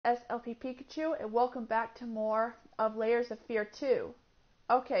SLP Pikachu, and welcome back to more of Layers of Fear 2.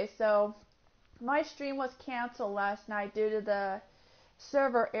 Okay, so my stream was canceled last night due to the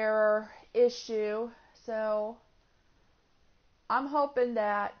server error issue, so I'm hoping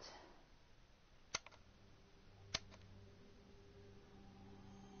that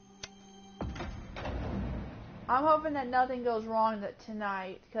nothing goes wrong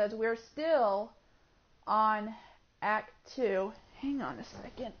tonight, because we're still on Act 2. Hang on a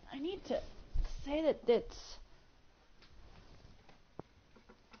second. I need to say that it's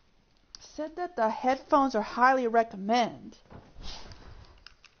said that the headphones are highly recommend.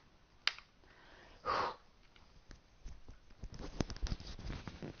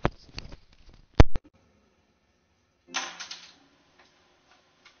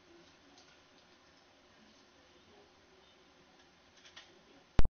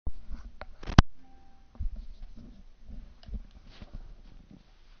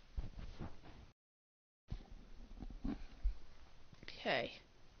 Okay.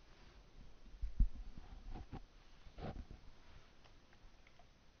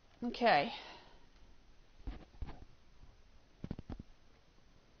 Okay.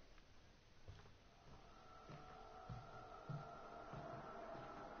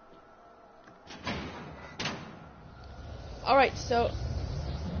 Alright, so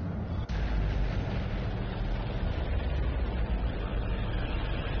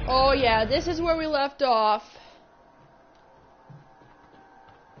oh yeah, this is where we left off.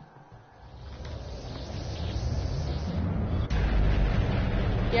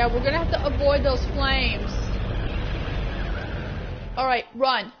 Yeah, we're gonna have to avoid those flames. Alright,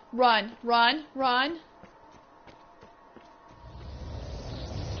 run, run, run, run.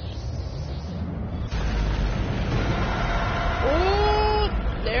 Ooh,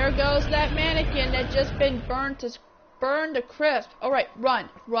 there goes that mannequin that just been burned to crisp. Alright, run,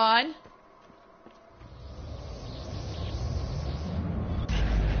 run.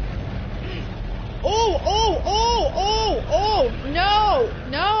 Oh, oh, oh, oh, oh, no,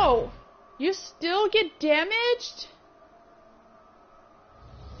 no. You still get damaged?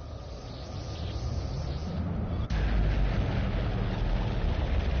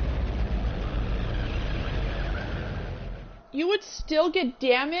 You would still get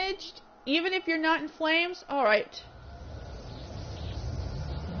damaged, even if you're not in flames? Alright.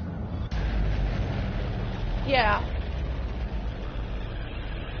 Yeah.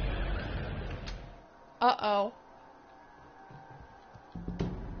 Uh-oh.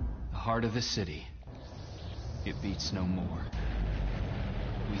 The heart of the city. It beats no more.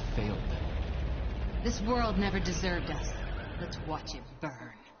 We failed them. This world never deserved us. Let's watch it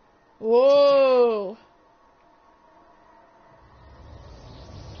burn. Whoa.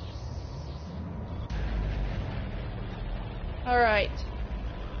 Alright.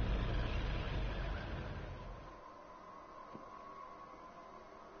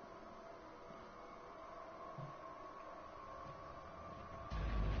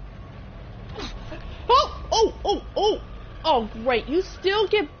 Oh, oh, oh, oh. Oh, great. You still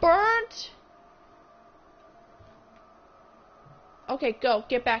get burnt? Okay, go.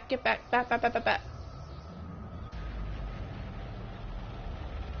 Get back, get back. Back, back, back, back, back.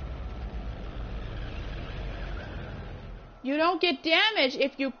 You don't get damaged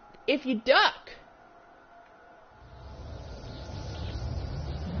if you duck.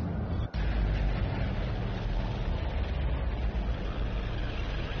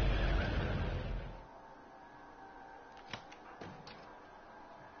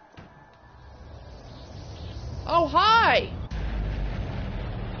 Oh, hi.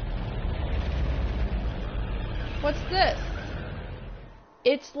 What's this?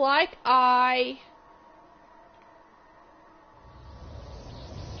 It's like I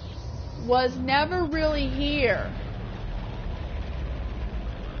was never really here.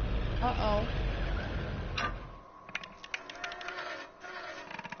 Uh-oh.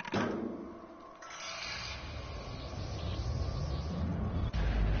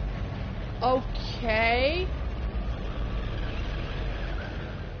 Okay.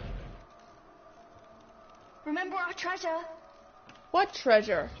 Remember our treasure? What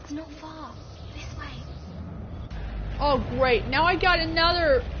treasure? It's not far. This way. Oh, great. Now I got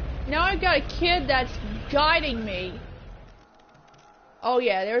a kid that's guiding me. Oh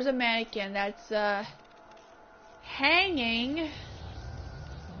yeah, there's a mannequin that's hanging.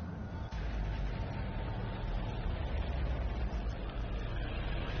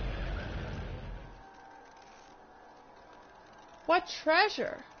 What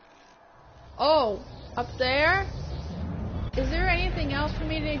treasure? Oh, up there? Is there anything else for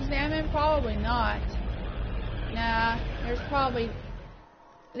me to examine? Probably not. Nah, there's probably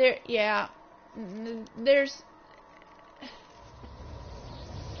There, yeah. There's...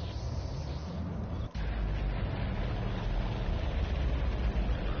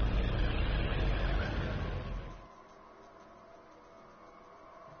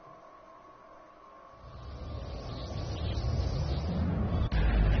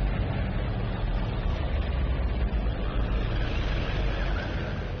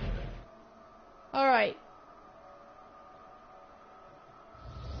 Alright.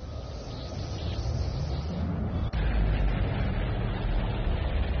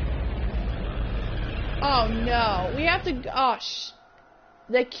 Oh no, we have to, gosh,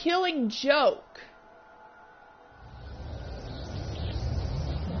 the Killing Joke.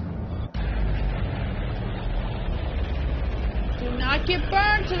 Do not get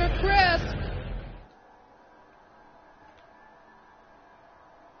burned to the crisp.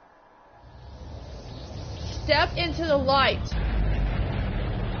 Step into the light.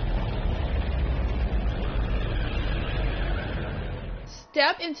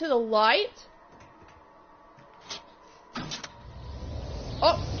 Step into the light?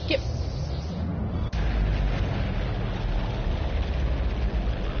 Oh, get...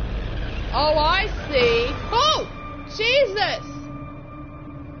 Oh, I see. Oh, Jesus!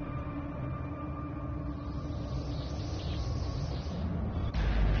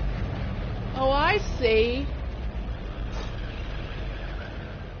 Oh, I see.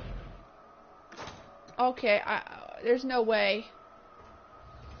 Okay, there's no way.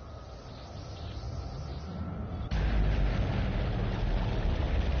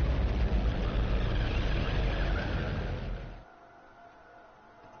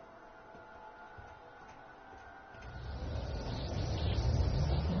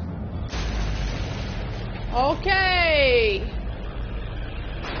 Okay.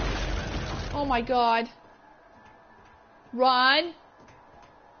 Oh my God. Run.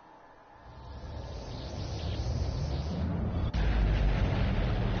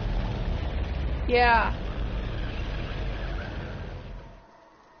 Yeah.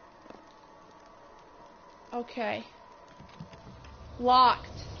 Okay. Locked.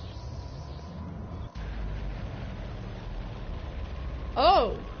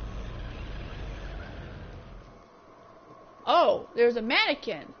 Oh. Oh, there's a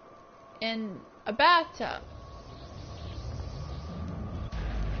mannequin in a bathtub.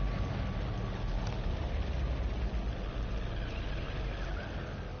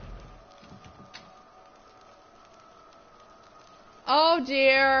 Oh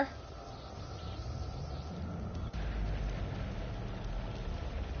dear.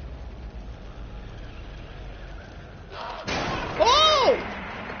 Oh!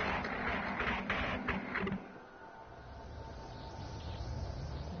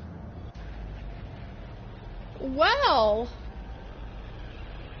 Well,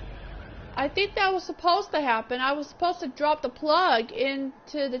 I think that was supposed to happen. I was supposed to drop the plug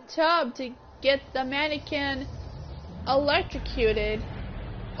into the tub to get the mannequin electrocuted.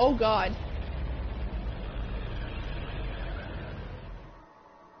 Oh God.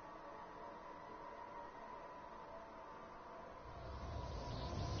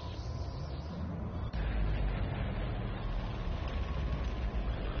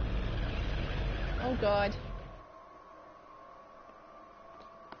 Oh God.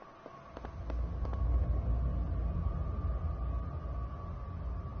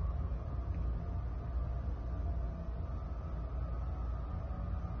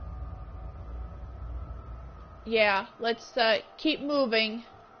 Yeah, let's keep moving.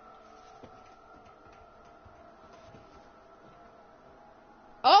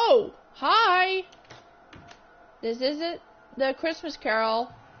 Oh, hi. This isn't the Christmas Carol.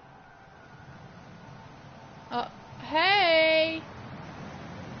 Hey.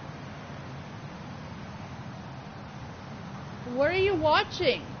 What are you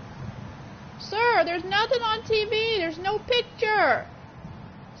watching? Sir, there's nothing on TV. There's no picture.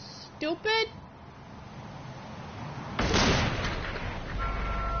 Stupid.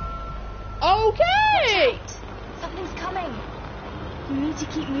 Okay! Something's coming. You need to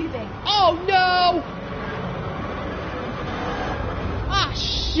keep moving. Oh no! Ah,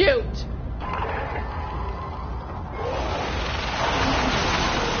 shoot!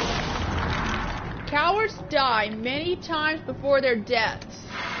 Cowards die many times before their deaths.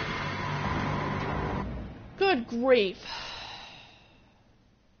 Good grief.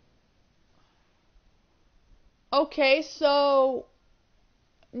 Okay, so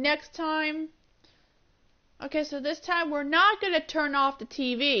next time. Okay, so this time we're not going to turn off the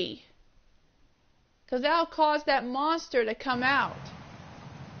TV, because that'll cause that monster to come out.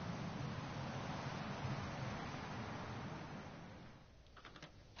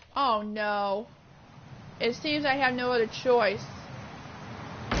 Oh no. It seems I have no other choice.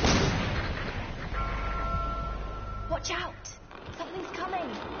 Watch out! Something's coming.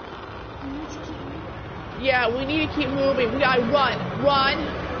 We need to keep moving. Yeah, we need to keep moving. We gotta run. Run!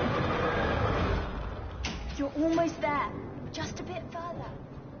 You're almost there. Just a bit further.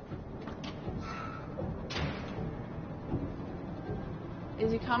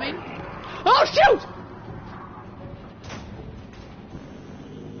 Is he coming? Oh shoot!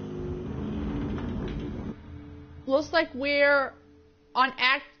 Looks like we're on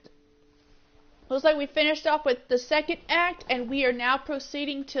act. Looks like we finished off with the second act, and we are now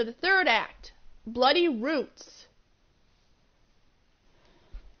proceeding to the third act. Bloody Roots.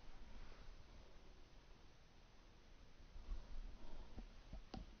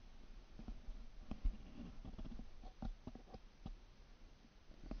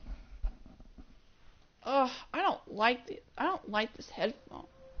 Ugh, I don't like this headphone.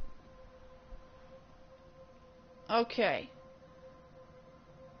 Okay.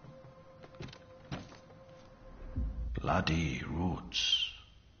 Bloody Roots.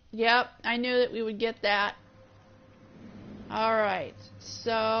 Yep, I knew that we would get that. Alright,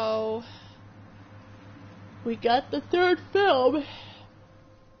 so we got the third film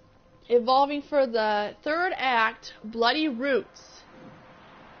evolving for the third act, Bloody Roots.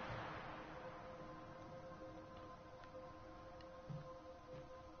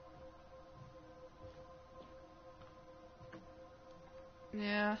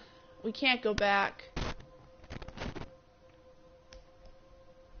 Yeah, we can't go back.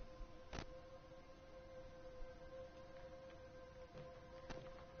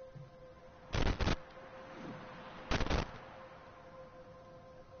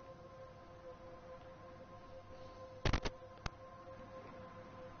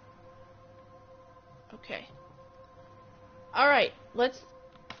 Okay. Alright, looks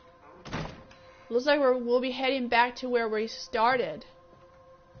like we'll be heading back to where we started.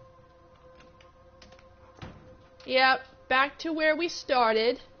 Yep, back to where we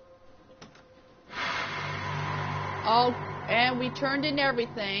started. Oh, and we turned in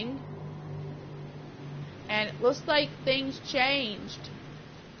everything. And it looks like things changed.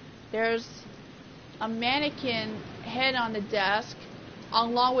 There's a mannequin head on the desk,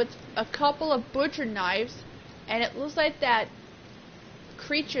 along with a couple of butcher knives, and it looks like that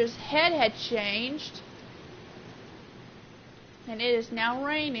creature's head had changed. And it is now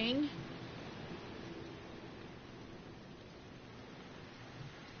raining.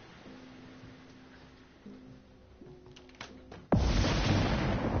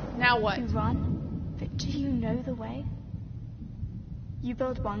 Now what? You run, but do you know the way? You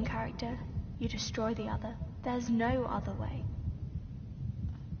build one character, you destroy the other. There's no other way.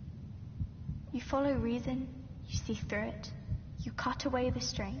 You follow reason, you see through it, you cut away the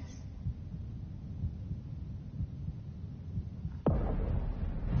strings.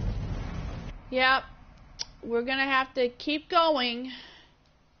 Yep, we're gonna have to keep going.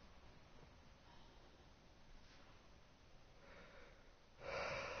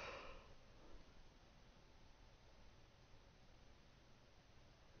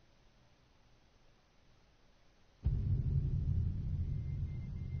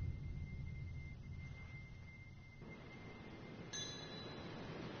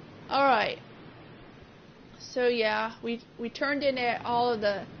 Alright. So yeah, we turned in all of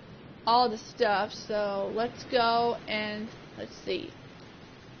the stuff, so let's go and let's see.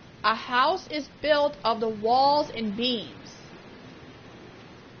 A house is built of the walls and beams.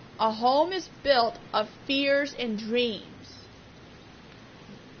 A home is built of fears and dreams.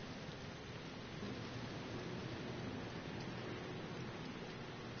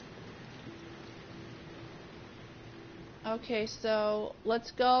 Okay, so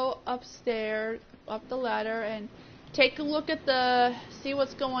let's go upstairs, up the ladder, and take a look at see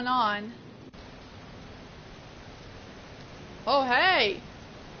what's going on. Oh, hey!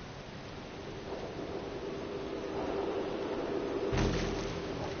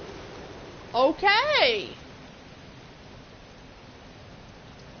 Okay!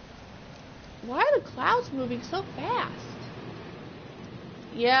 Why are the clouds moving so fast?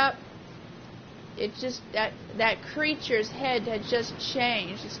 Yep. It's just that creature's head had just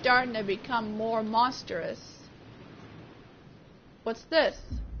changed. It's starting to become more monstrous. What's this?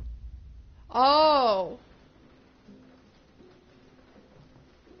 Oh.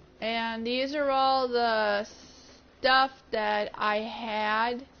 And these are all the stuff that I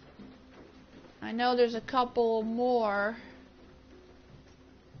had. I know there's a couple more.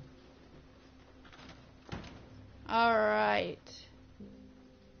 Alright.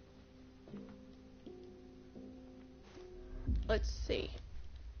 Let's see.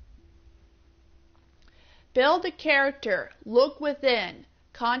 Build a character. Look within.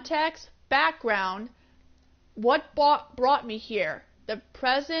 Context, background. What brought me here? The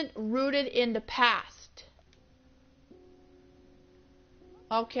present rooted in the past.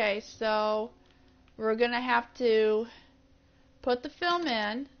 Okay, so we're going to have to put the film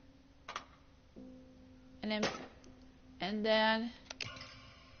in. And then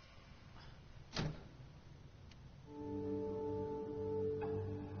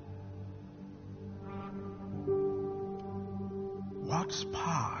What's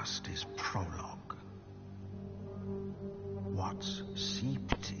past is prologue. What's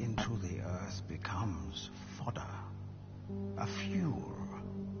seeped into the earth becomes fodder, a fuel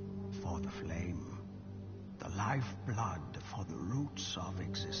for the flame, the lifeblood for the roots of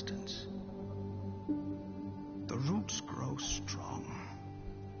existence. The roots grow strong,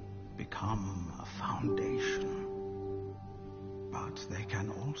 become a foundation, but they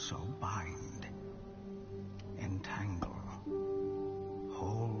can also bind, entangle,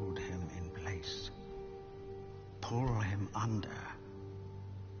 hold him in place, pull him under,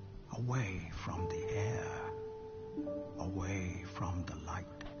 away from the air, away from the light,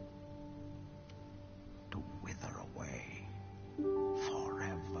 to wither away,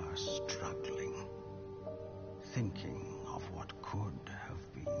 forever struggling, thinking of what could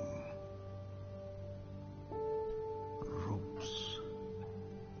have been. Roots.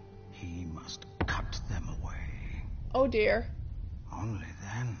 He must cut them away. oh dear. Only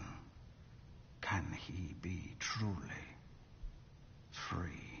then can he be truly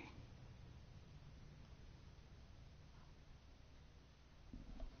free.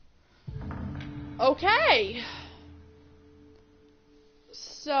 Okay.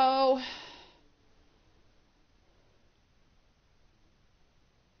 So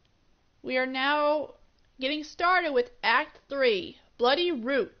we are now getting started with Act 3, Bloody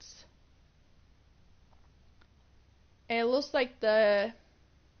Roots. And it looks like the...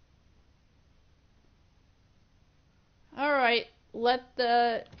 Alright, let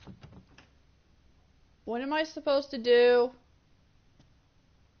the... What am I supposed to do?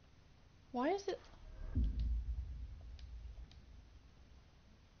 Why is it...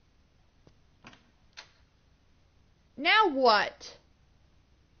 Now what?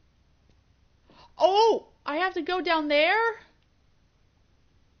 Oh, I have to go down there?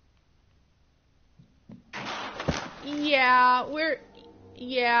 Yeah,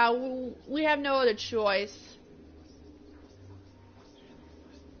 we have no other choice.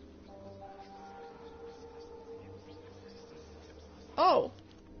 Oh.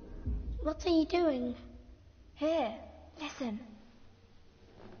 What are you doing? Here, listen.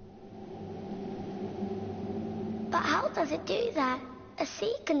 But how does it do that? A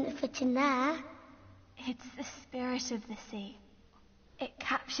sea couldn't fit in there. It's the spirit of the sea. It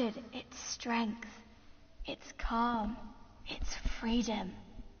captured its strength, its calm, its freedom,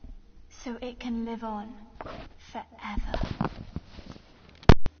 so it can live on forever.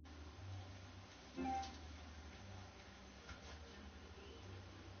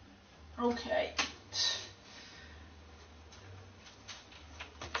 Okay.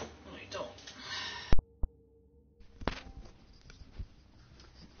 I don't.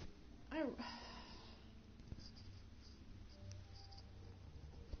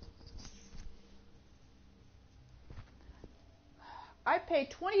 I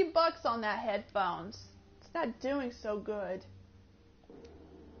paid $20 on that headphones. It's not doing so good.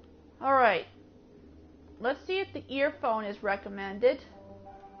 Alright. Let's see if the earphone is recommended.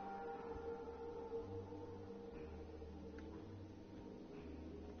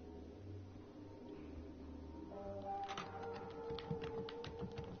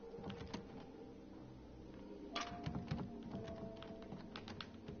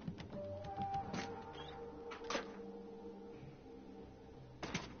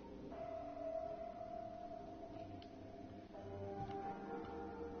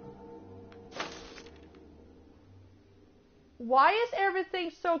 Why is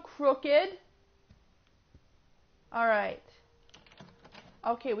everything so crooked? Alright.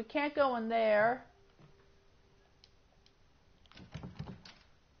 Okay, we can't go in there.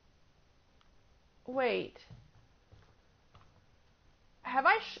 Wait. Have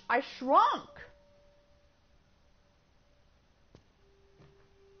I shrunk?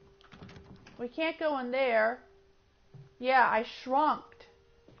 We can't go in there. Yeah, I shrunk.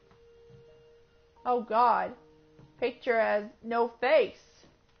 Oh God. Picture has no face.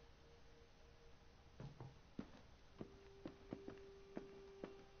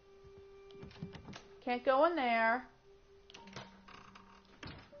 Can't go in there.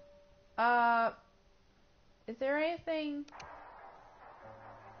 Is there anything?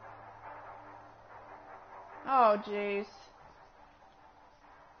 Oh, jeez.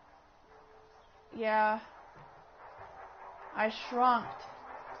 Yeah. I shrunk.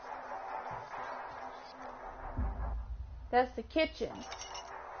 That's the kitchen.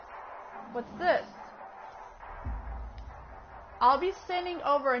 What's this? I'll be sending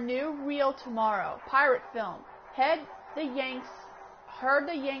over a new reel tomorrow. Pirate film. Heard the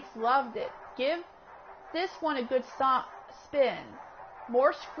Yanks loved it. Give this one a good spin.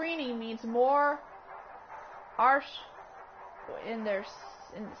 More screening means more arse in the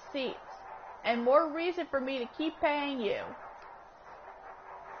seats, and more reason for me to keep paying you.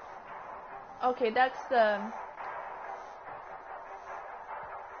 Okay, that's the...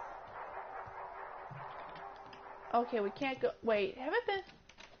 Okay, we can't go... Wait, have it been...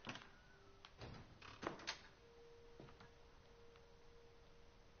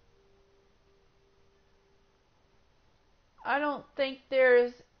 I don't think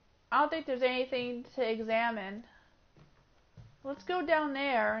there's anything to examine. Let's go down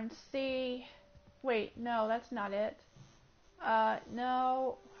there and see... Wait, no, that's not it.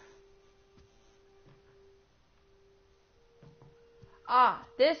 No... Ah,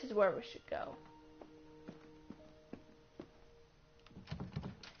 this is where we should go.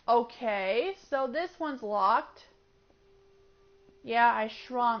 Okay, so this one's locked. Yeah, I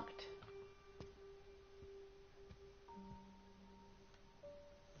shrunked.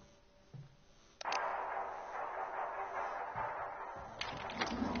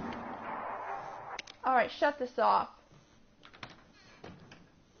 Alright, shut this off.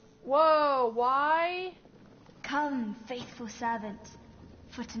 Whoa, why? Come, faithful servant,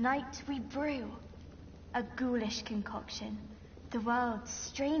 for tonight we brew a ghoulish concoction, the world's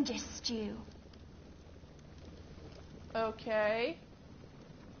strangest stew. Okay.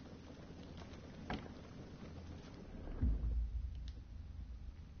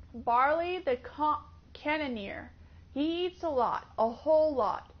 Barley the cannoneer. He eats a lot, a whole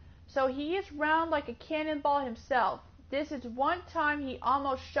lot. So he is round like a cannonball himself. This is one time he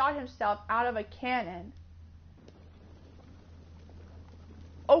almost shot himself out of a cannon.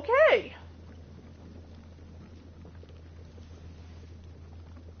 Okay.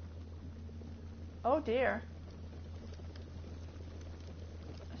 Oh dear.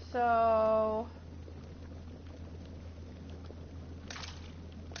 So...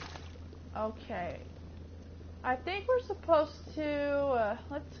 Okay. I think we're supposed to...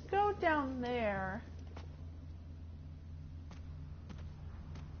 let's go down there.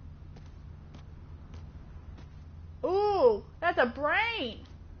 Ooh, that's a brain!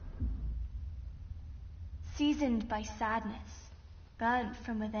 Seasoned by sadness, burnt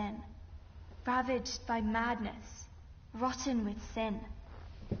from within, ravaged by madness, rotten with sin.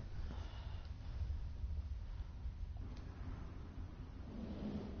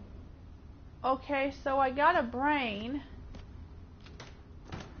 Okay, so I got a brain.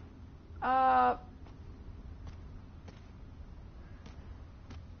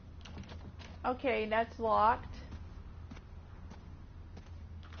 Okay, that's locked.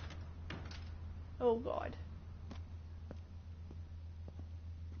 Oh God.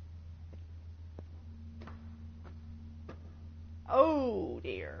 Oh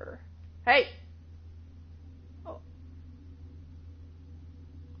dear. Hey! Oh.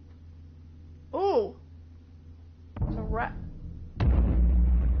 Ooh! It's a rat.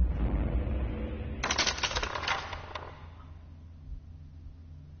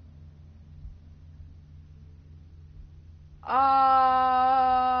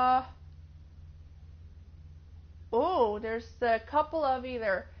 Oh, there's a couple of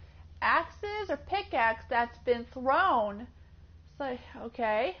either axes or pickaxe that's been thrown. So,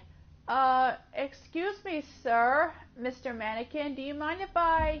 okay. Excuse me, sir, Mr. Mannequin, do you mind if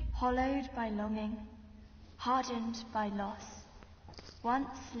I... Hollowed by longing, hardened by loss, once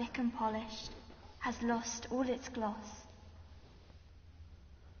slick and polished, has lost all its gloss.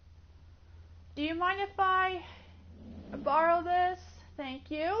 Do you mind if I borrow this?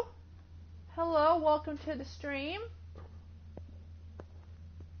 Thank you. Hello, welcome to the stream.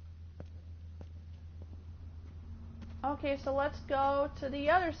 Okay, so let's go to the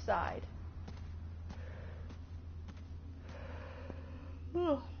other side.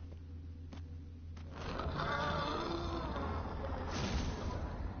 Ugh.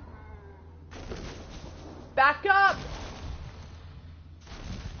 Back up!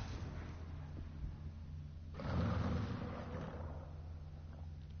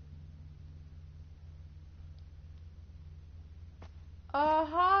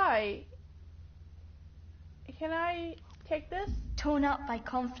 Hi. Can I take this? Torn up by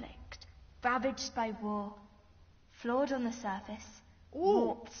conflict, ravaged by war, flawed on the surface, Ooh.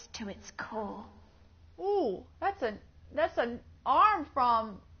 warped to its core. Ooh, that's an arm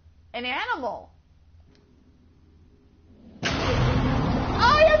from an animal.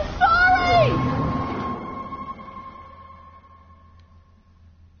 I am sorry!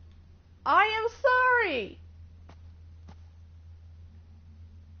 I am sorry!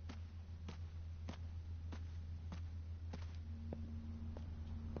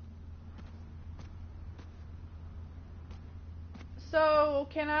 So,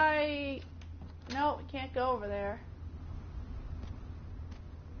 can I... No, can't go over there.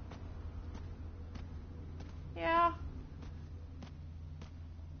 Yeah.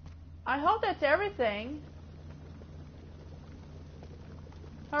 I hope that's everything.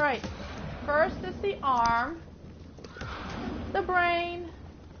 Alright. First is the arm. The brain.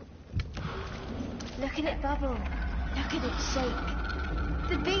 Look at it bubble. Look at it shake.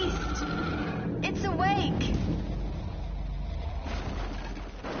 The beast! It's awake!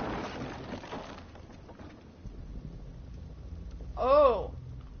 Oh.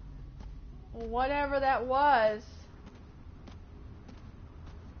 Whatever that was.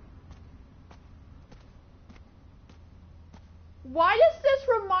 Why does this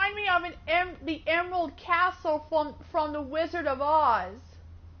remind me of the Emerald Castle from The Wizard of Oz?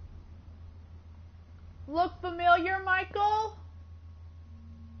 Look familiar, Michael?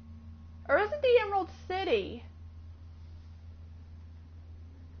 Or is it the Emerald City?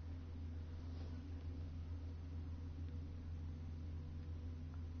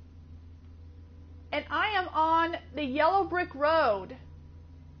 And I am on the yellow brick road.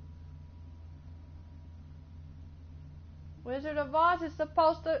 Wizard of Oz is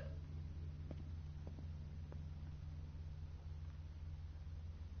supposed to...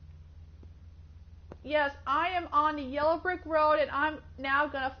 Yes, I am on the yellow brick road, and I'm now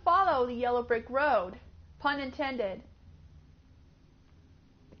going to follow the yellow brick road. Pun intended.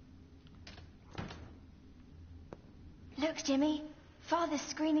 Look, Jimmy. Father's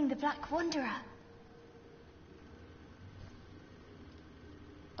screening the Black Wanderer.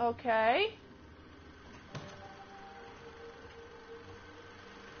 Okay.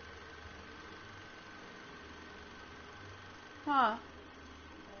 Huh.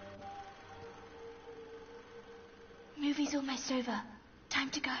 Movie's almost over.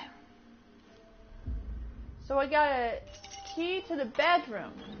 Time to go. So I got a key to the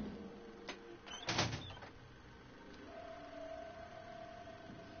bedroom.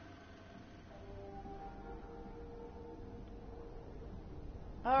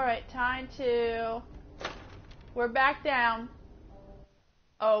 Alright, time to... We're back down.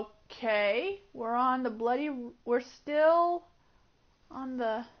 Okay. We're on the bloody... We're still on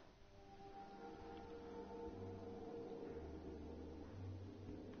the...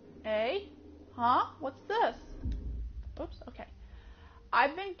 Hey? Huh? What's this? Oops, okay.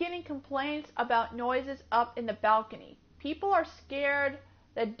 I've been getting complaints about noises up in the balcony. People are scared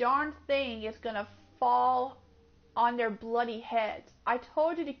the darn thing is gonna fall on their bloody heads. I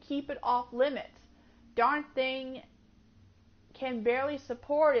told you to keep it off limits. Darn thing can barely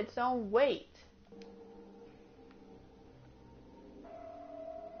support its own weight.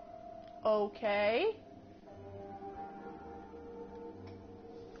 Okay.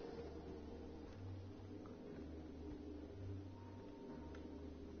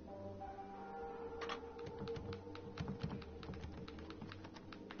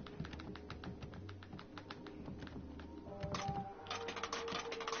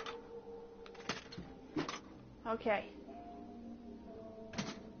 Okay.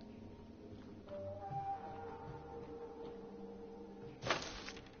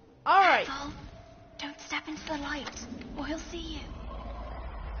 Alright. Careful. Don't step into the light, or he'll see you.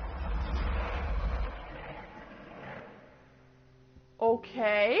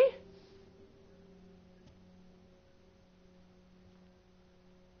 Okay.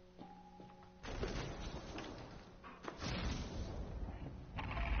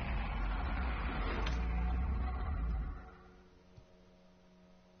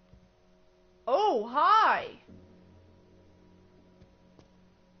 Oh, hi.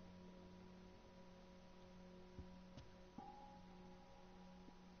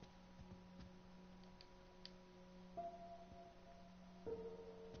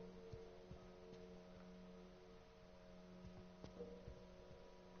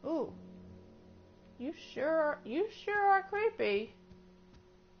 Ooh. You sure are creepy.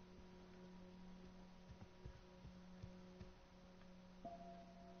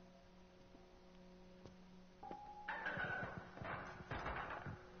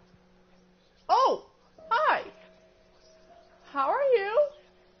 Oh, hi. How are you?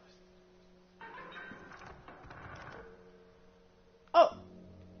 Oh.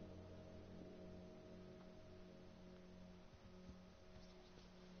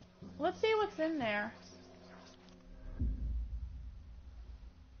 Let's see what's in there.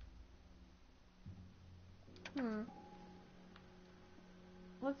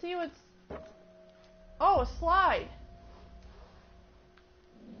 Let's see what's... Oh, a slide.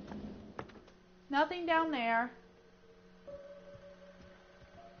 Nothing down there.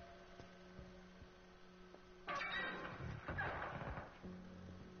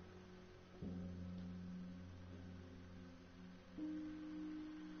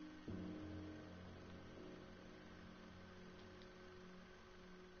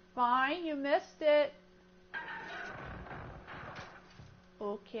 Fine, you missed it.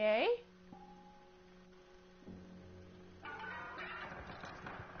 Okay.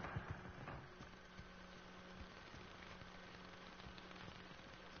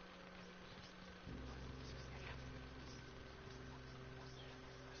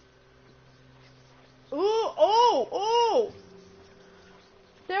 Ooh, oh!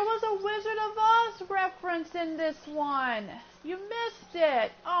 There was a Wizard of Oz reference in this one. You missed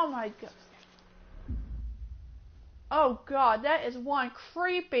it. Oh my god. Oh god, that is one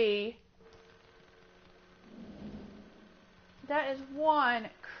creepy. That is one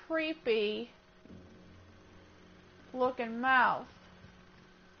creepy looking mouth.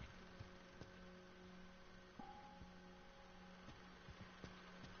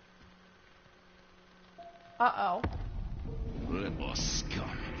 Uh-oh. Little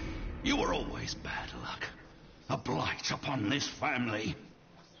scum, you were always bad luck. A blight upon this family.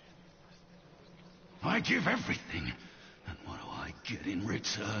 I give everything, and what do I get in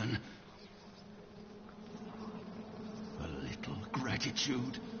return? A little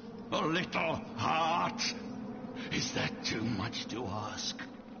gratitude? A little heart? Is that too much to ask?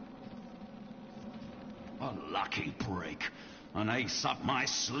 A lucky break, an ace up my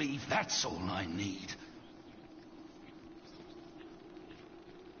sleeve, that's all I need.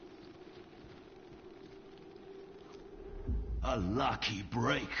 A lucky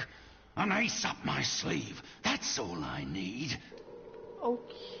break. An ace up my sleeve. That's all I need.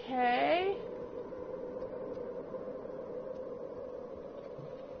 Okay.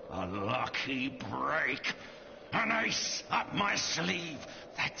 A lucky break. An ace up my sleeve.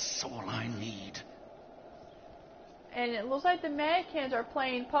 That's all I need. And it looks like the mannequins are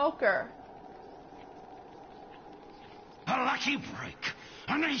playing poker. A lucky break.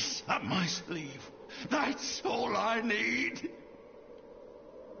 An ace up my sleeve. That's all I need.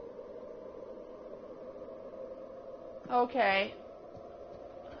 Okay.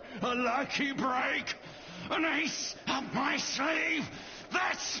 A lucky break. An ace up my sleeve.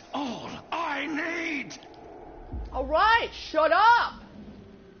 That's all I need. All right, shut up.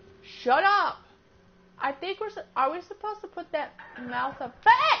 Shut up. I think are we supposed to put that mouth up?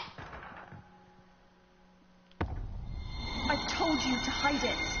 Hey! I told you to hide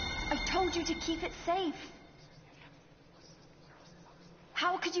it. I told you to keep it safe.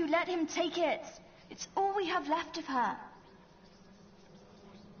 How could you let him take it? It's all we have left of her.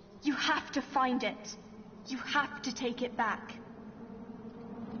 You have to find it. You have to take it back.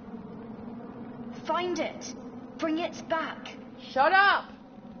 Find it. Bring it back. Shut up.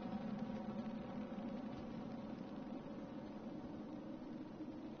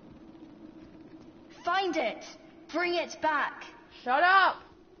 Find it. Bring it back. Shut up.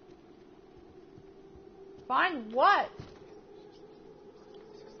 Find what?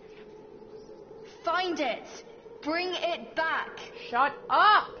 Find it. Bring it back. Shut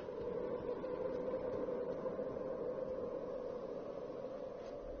up.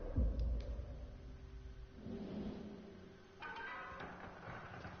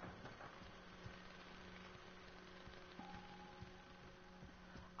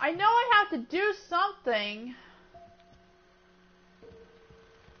 I know I have to do something.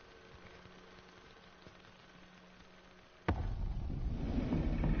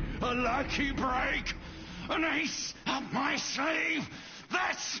 A lucky break. An ace up my sleeve.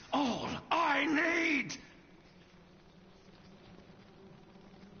 That's all I need.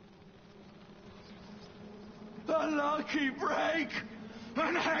 A lucky break.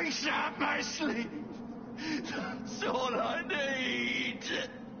 An ace up my sleeve. That's all I need.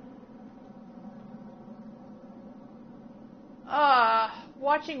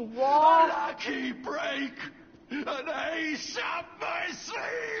 Watching Raw. A lucky break. An ace up my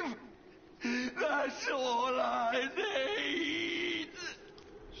sleeve. That's all I need.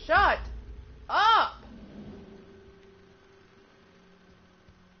 Shut up.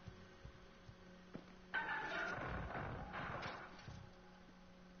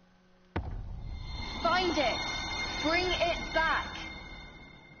 Find it. Bring it back.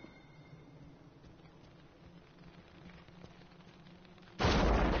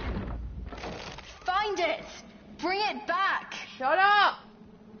 it! Bring it back! Shut up!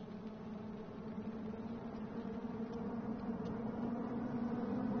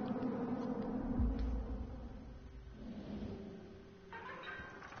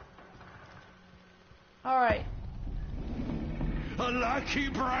 Alright. A lucky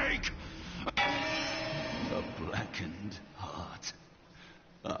break! A blackened heart,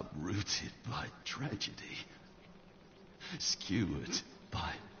 uprooted by tragedy, skewered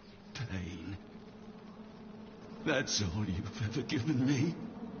by pain. That's all you've ever given me.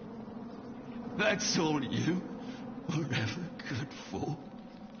 That's all you were ever good for.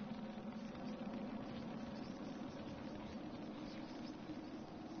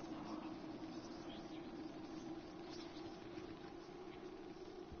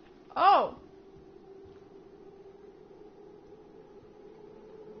 Oh!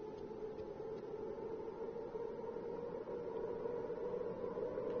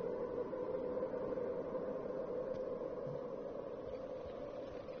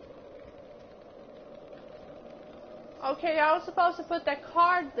 Okay, I was supposed to put that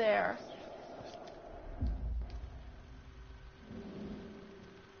card there.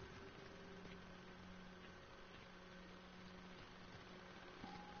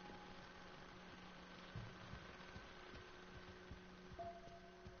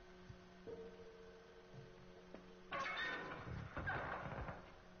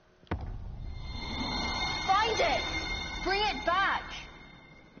 Find it! Bring it back!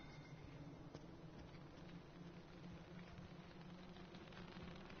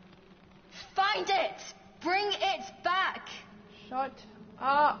 Find it! Bring it back! Shut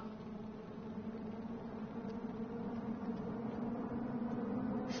up.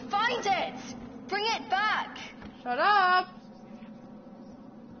 Find it! Bring it back! Shut up.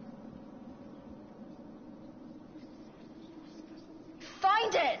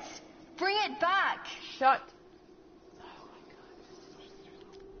 Find it! Bring it back! Shut.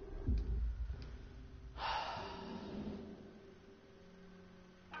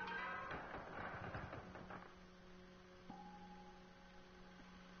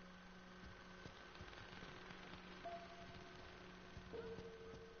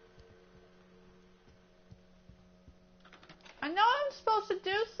 I know I'm supposed to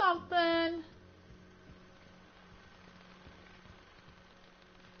do something.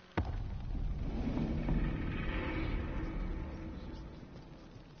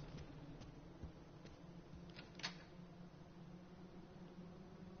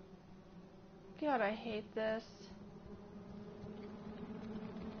 God, I hate this.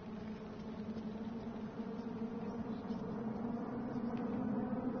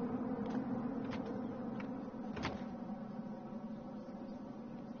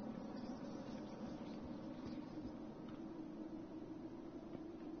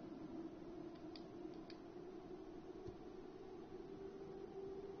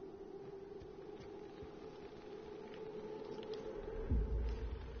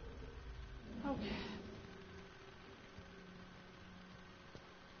 Okay.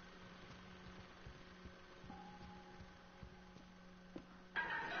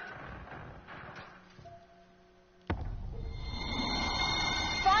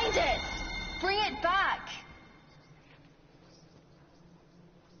 Find it! Bring it back!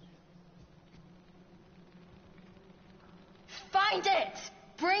 Find it!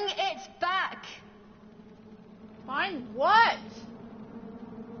 Bring it back! Find what?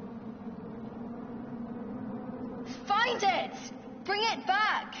 Find it! Bring it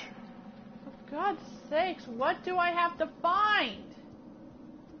back! For God's sakes, what do I have to find?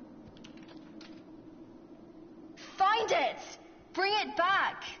 Find it! Bring it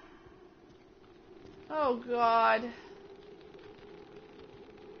back! Oh God.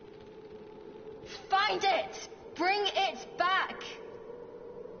 Find it! Bring it back!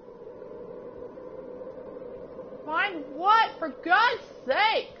 Find what? For God's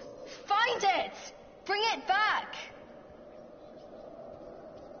sakes! Find it! Bring it back!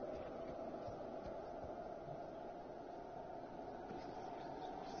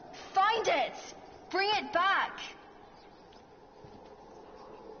 Find it! Bring it back!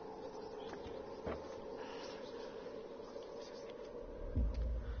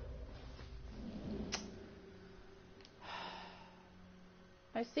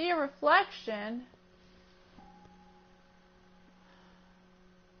 I see a reflection.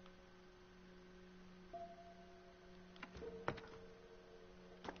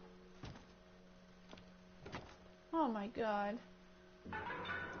 Oh my God.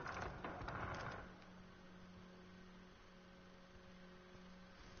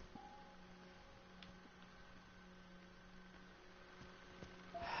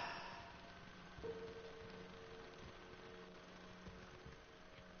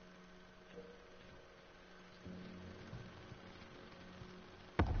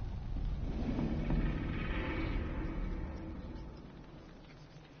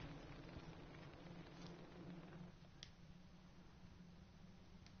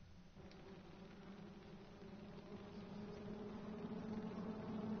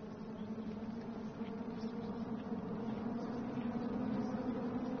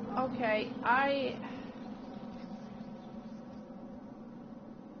 Okay,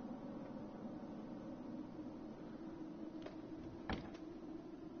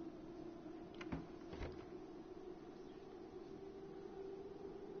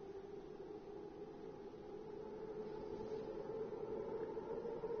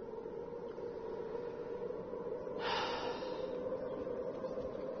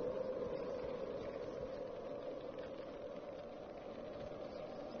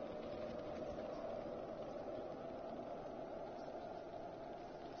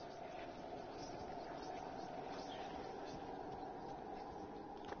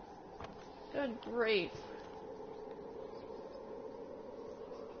 good grief.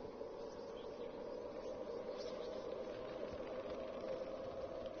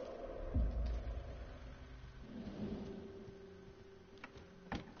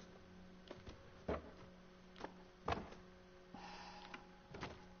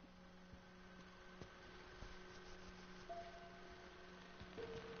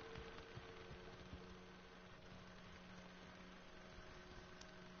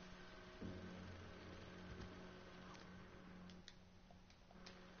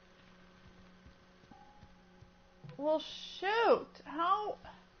 Well, shoot. How?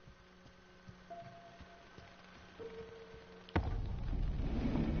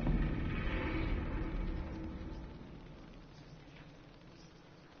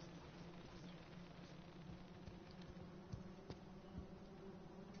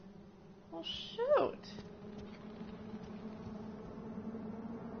 Well, shoot.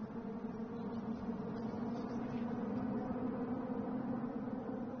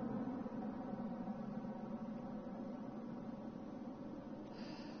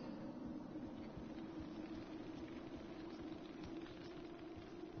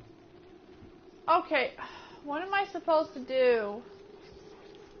 Okay, what am I supposed to do?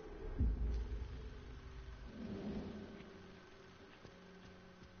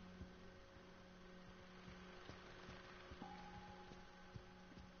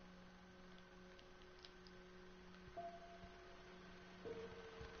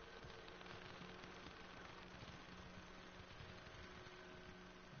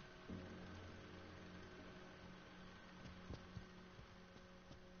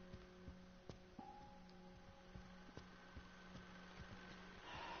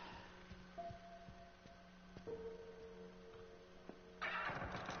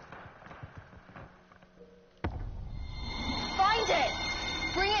 Find it!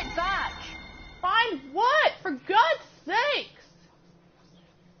 Bring it back! Find what? For God's sakes!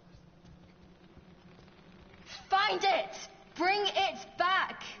 Find it! Bring it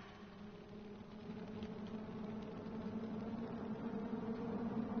back!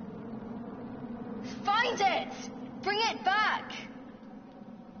 Find it! Bring it back!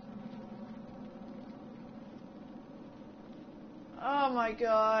 Oh my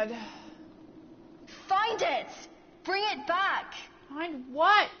God. Find it! Bring it back! Find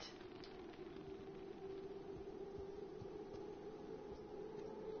what?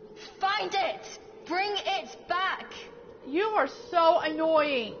 Find it! Bring it back! You are so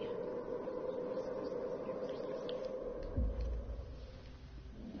annoying.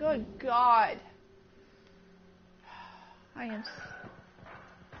 Good God. I am.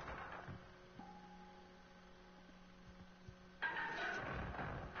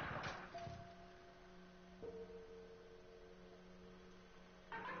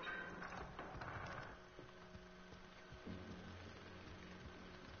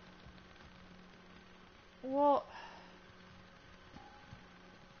 Well.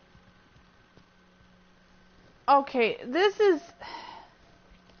 Okay, this is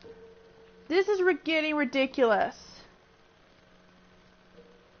getting ridiculous.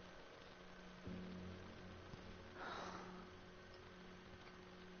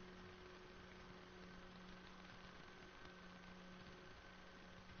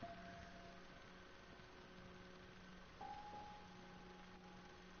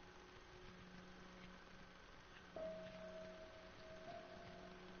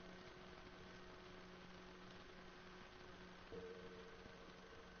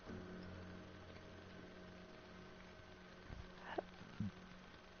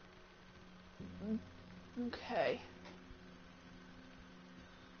 Okay.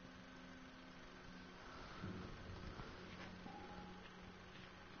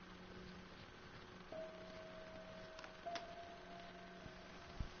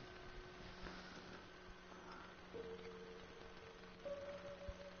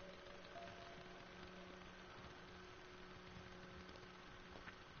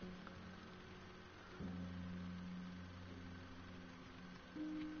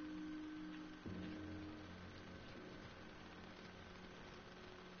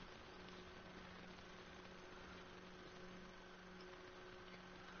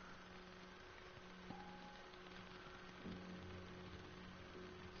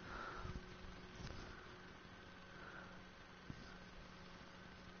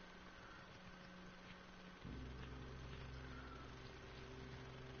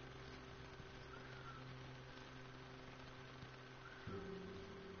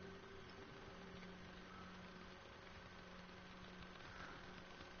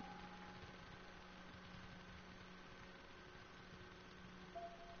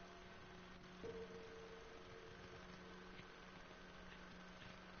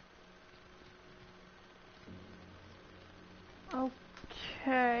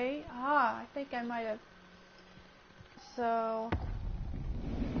 Okay. I think I might have. So.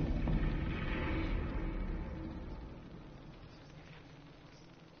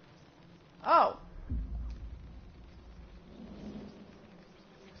 Oh.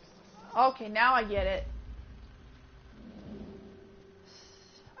 Okay, now I get it.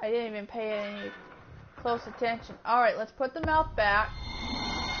 I didn't even pay any close attention. Alright, let's put the mouth back.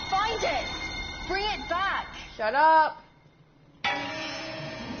 Find it! Bring it back! Shut up!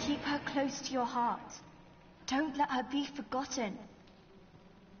 Keep her close to your heart. Don't let her be forgotten.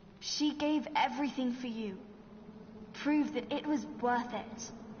 She gave everything for you. Prove that it was worth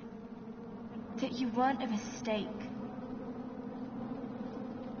it. That you weren't a mistake.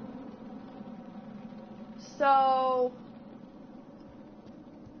 So...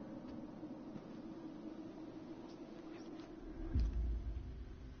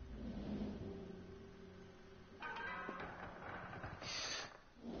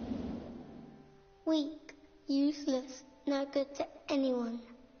 Weak, useless, no good to anyone.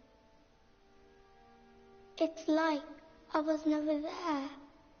 It's like I was never there.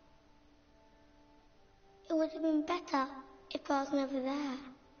 It would have been better if I was never there.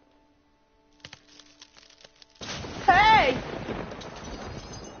 Hey!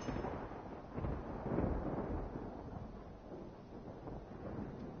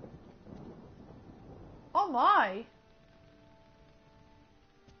 Oh my!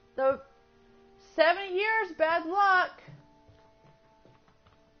 The 7 years, bad luck.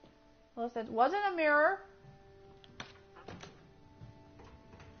 Listen, it wasn't a mirror.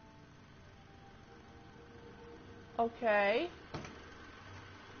 Okay.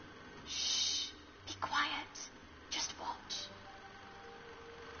 Shh. Be quiet. Just watch.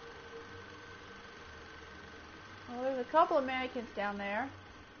 Well, there's a couple of mannequins down there.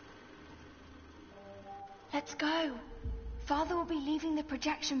 Let's go. Father will be leaving the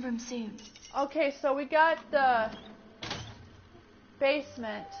projection room soon. Okay, so we got the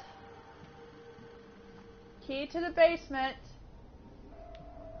basement. Key to the basement.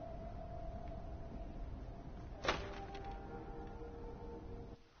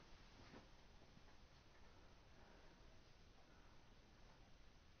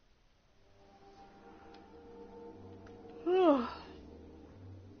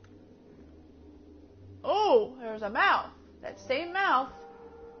 Oh, there's a mouth. That same mouth.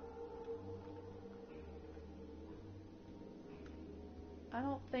 I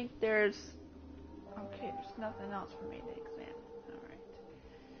don't think there's... Okay, there's nothing else for me to examine.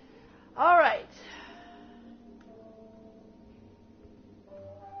 Alright.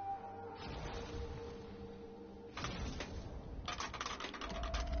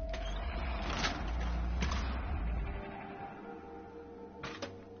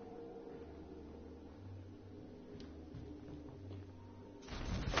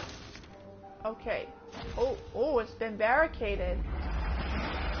 Okay. Oh, it's been barricaded.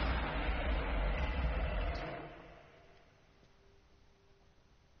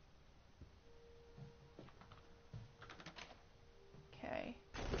 Okay.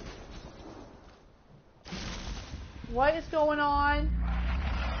 What is going on?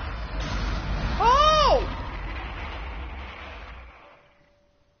 Oh!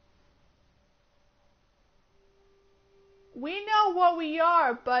 We know what we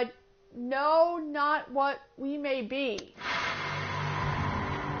are, but no, not what we may be.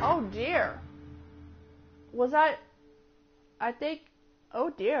 Oh dear. Was that... I think... Oh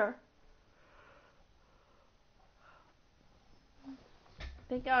dear.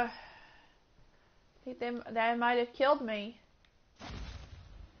 I think they might have killed me.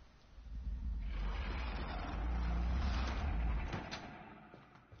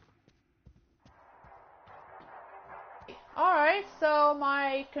 Alright, so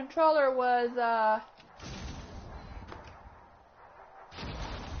my controller was,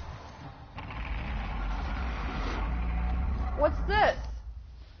 What's this?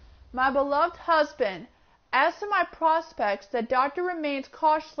 My beloved husband. As to my prospects, the doctor remains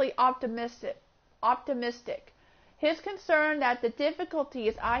cautiously optimistic. His concern that the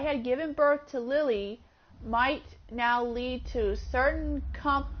difficulties I had given birth to Lily might now lead to certain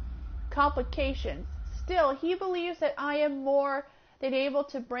complications. Still, he believes that I am more than able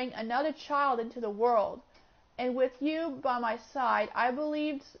to bring another child into the world. And with you by my side, I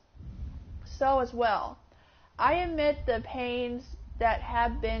believed so as well. I admit the pains that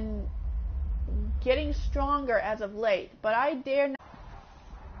have been getting stronger as of late, but I dare not.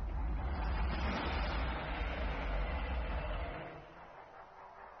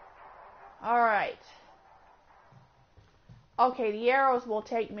 Alright. Okay, the arrows will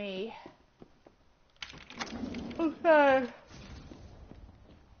take me. Okay.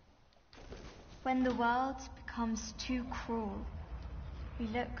 When the world becomes too cruel, we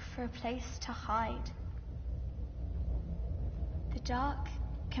look for a place to hide. The dark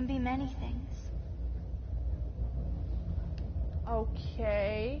can be many things.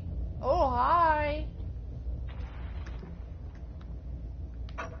 Okay. Oh, hi.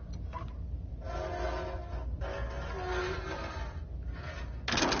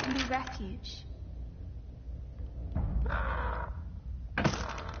 It can be refuge.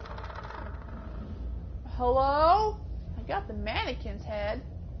 Hello? I got the mannequin's head.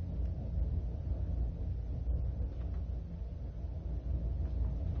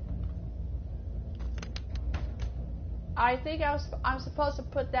 I think I'm supposed to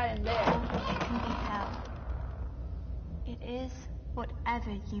put that in there. It can be hell. It is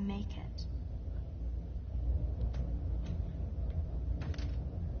whatever you make it.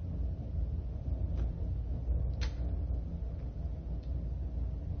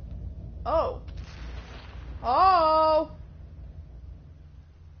 Oh. Oh!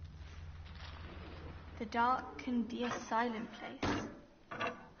 The dark can be a silent place.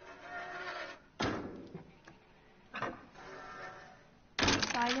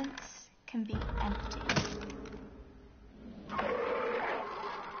 Silence can be empty.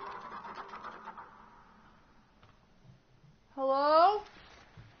 Hello?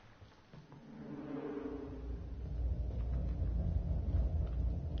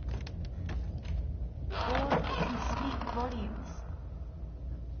 Or it can speak volumes.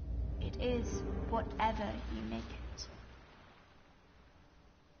 It is whatever you make it.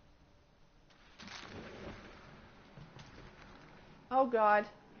 Oh God.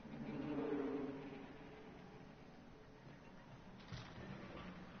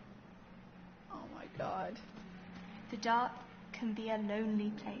 Oh my God. The dark can be a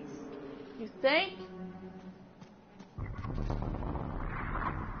lonely place. You think?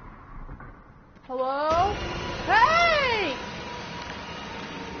 Hello? Hey!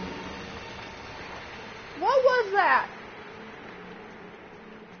 What was that?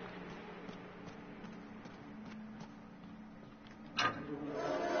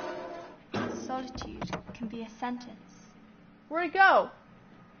 Solitude can be a sentence. Where'd it go?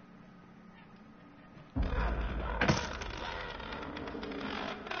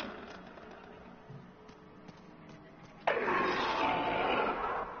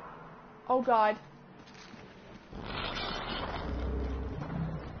 Oh God.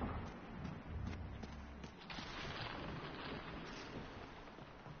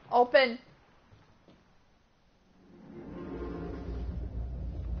 Open.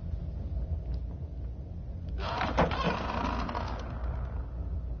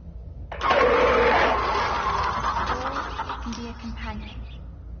 Can be a companion.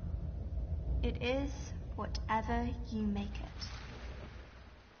 It is whatever you make it.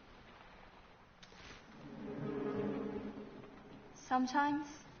 Sometimes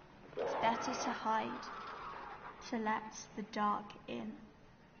it's better to hide, to let the dark in.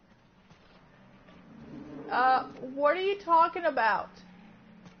 What are you talking about?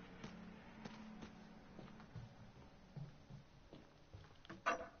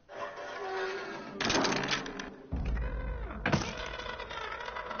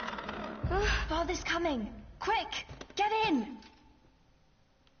 Father's coming! Quick! Get in!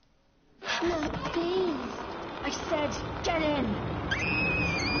 No, please. I said, get in!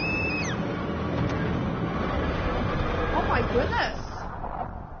 Oh my goodness.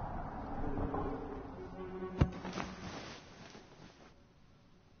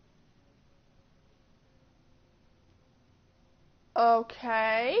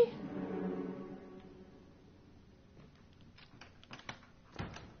 Okay.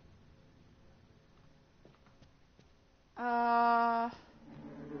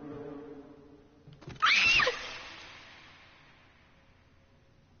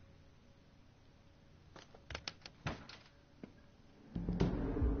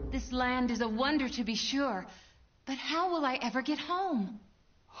 This land is a wonder to be sure, but how will I ever get home?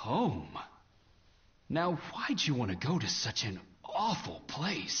 Home? Now, why'd you want to go to such an awful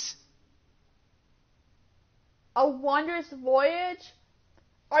place? A wondrous voyage?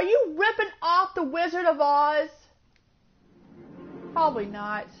 Are you ripping off the Wizard of Oz? Probably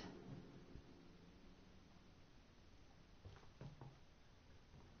not.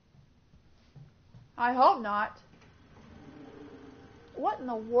 I hope not. What in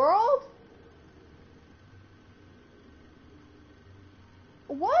the world?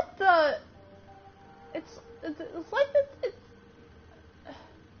 What the? It's like this.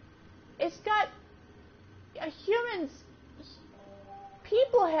 It's got a human's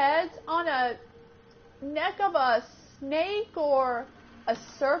people heads on a neck of a snake or a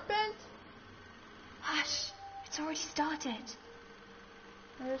serpent. Ash, it's already started.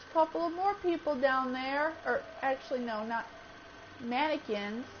 There's a couple of more people down there. Or, actually, no, not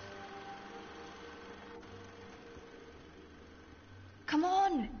mannequins. Come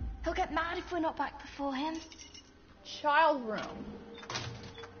on. He'll get mad if we're not back before him. Child room.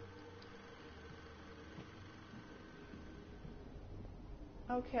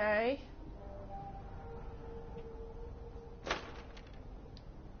 Okay.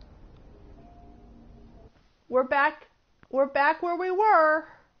 We're back where we were.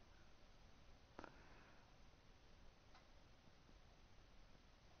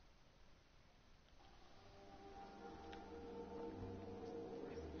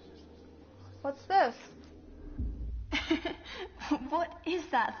 What's this? What is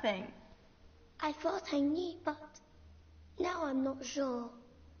that thing? I thought I knew, but now I'm not sure.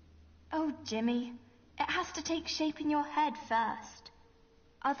 Oh, Jimmy, it has to take shape in your head first.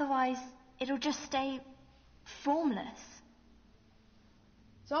 Otherwise, it'll just stay formless.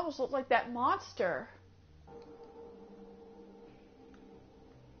 It almost looks like that monster.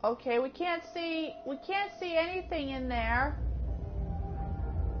 Okay, we can't see anything in there.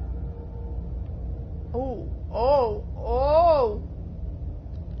 Oh, oh, oh.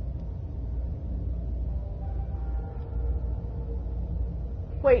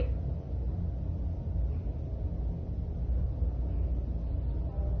 Wait.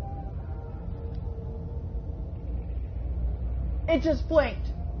 It just blinked.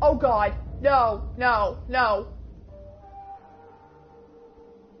 Oh God. No, no, no.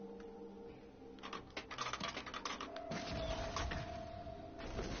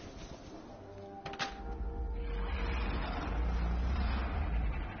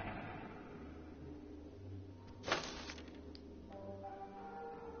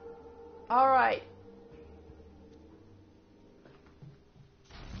 All right.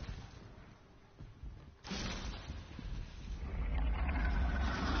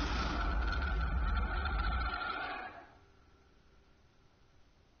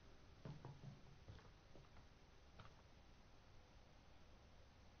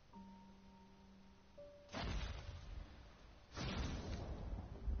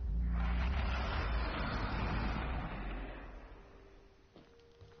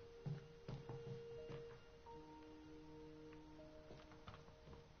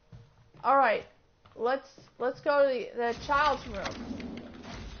 All right, let's go to the child's room.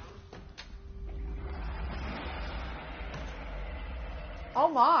 Oh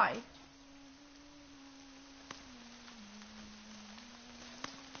my!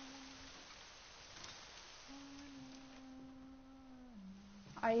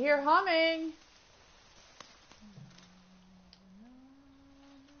 I hear humming.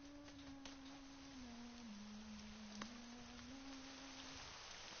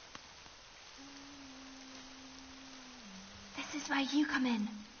 This is where you come in.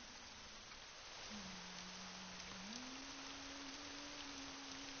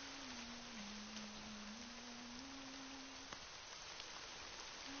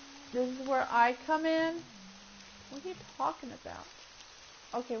 This is where I come in? What are you talking about?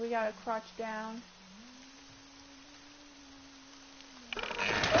 Okay, we gotta crouch down.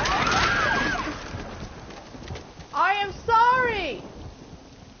 I am sorry!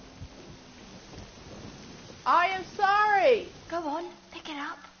 I am sorry! Go on, pick it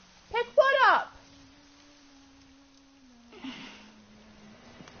up. Pick what up?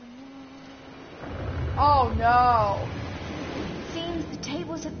 Oh no! Seems the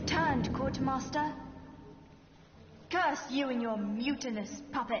tables have turned, Quartermaster. Curse you and your mutinous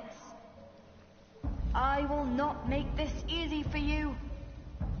puppets. I will not make this easy for you.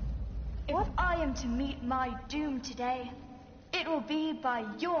 If I am to meet my doom today, it will be by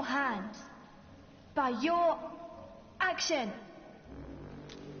your hands, by your action.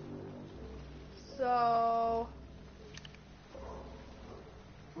 So...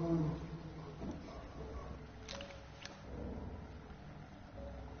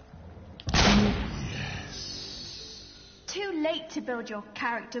 Too late to build your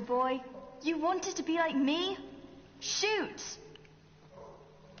character, boy. You wanted to be like me? Shoot!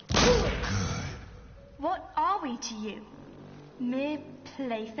 What are we to you? Mere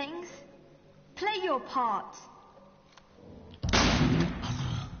playthings? Play your part.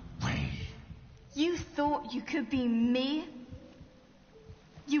 You thought you could be me?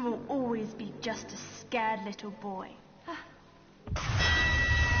 You will always be just a scared little boy.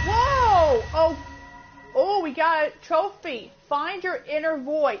 Whoa! Oh, we got a trophy. Find your inner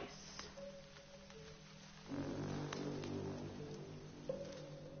voice.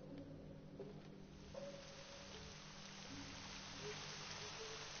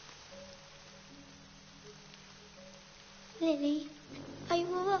 Lily, are you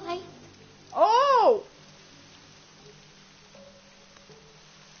alright? Oh!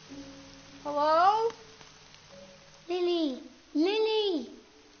 Hello? Lily! Lily!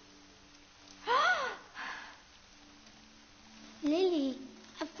 Lily,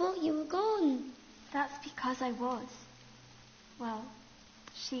 I thought you were gone. That's because I was. Well,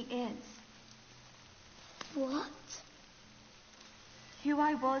 she is. What? Who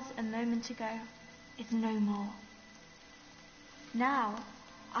I was a moment ago is no more. Now,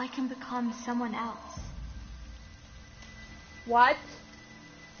 I can become someone else. What?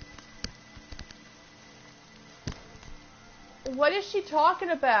 What is she talking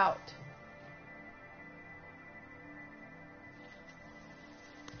about?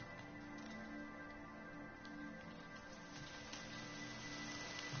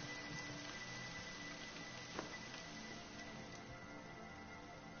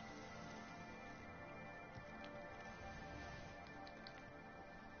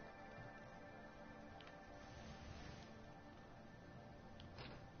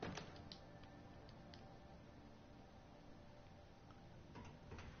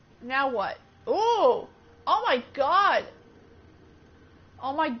 Now what? Ooh! Oh my god!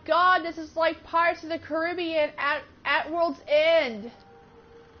 Oh my god, this is like Pirates of the Caribbean at World's End.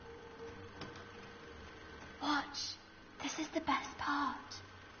 Watch. This is the best part.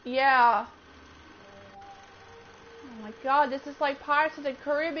 Yeah. Oh my god, this is like Pirates of the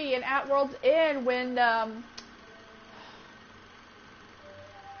Caribbean at World's End when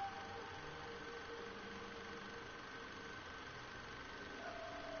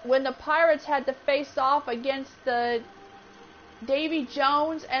the pirates had to face off against the Davy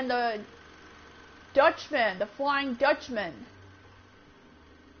Jones and the Dutchman, the Flying Dutchman.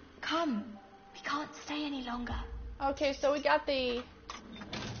 Come. We can't stay any longer. Okay, so we got the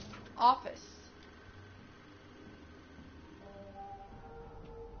office.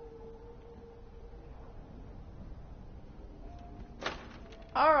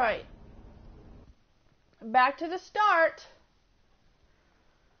 Alright. Back to the start.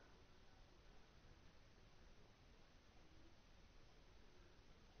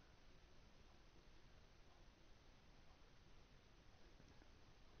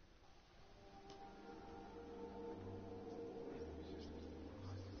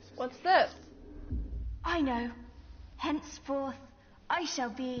 What's this? I know. Henceforth, I shall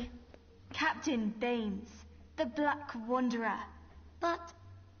be Captain Baines, the Black Wanderer. But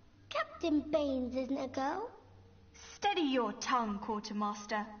Captain Baines isn't a girl. Steady your tongue,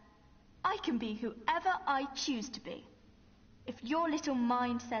 Quartermaster. I can be whoever I choose to be. If your little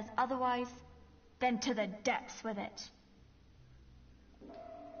mind says otherwise, then to the depths with it.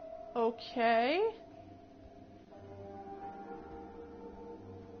 Okay.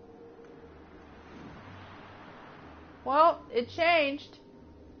 Well, it changed.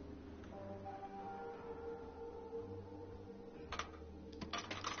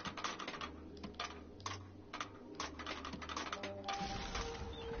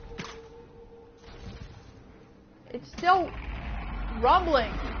 It's still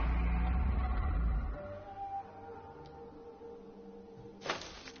rumbling.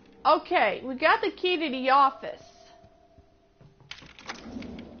 Okay, we got the key to the office.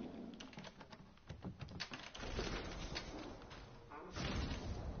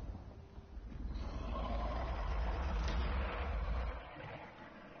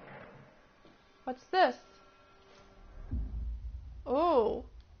 What's this? Oh.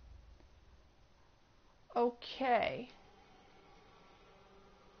 Okay.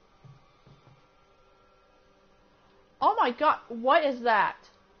 Oh my god, what is that?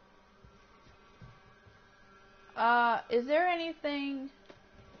 Is there anything...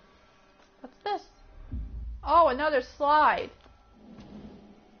 What's this? Oh, another slide.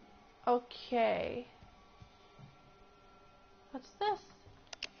 Okay. What's this?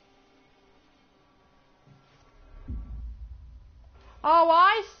 Oh,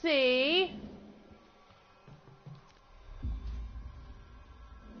 I see.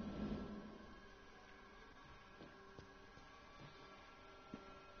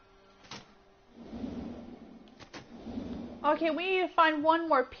 Okay, we need to find one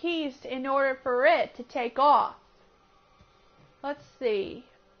more piece in order for it to take off. Let's see.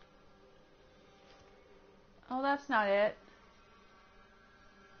 Oh, that's not it.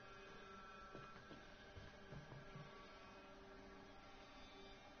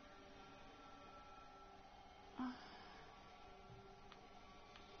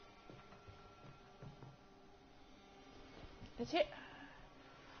 It's here.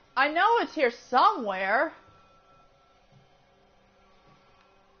 I know it's here somewhere.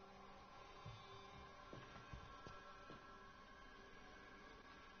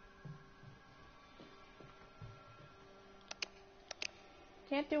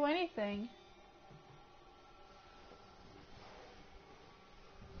 Can't do anything.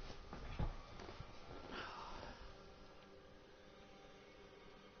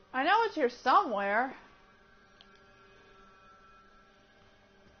 I know it's here somewhere.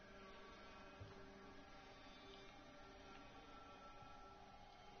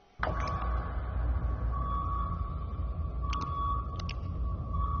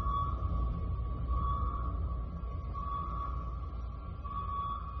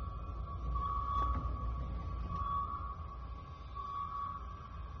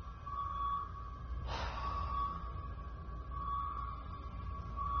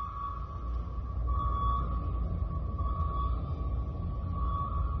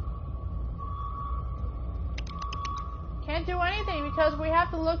 Can't do anything because we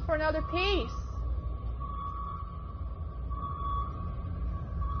have to look for another piece.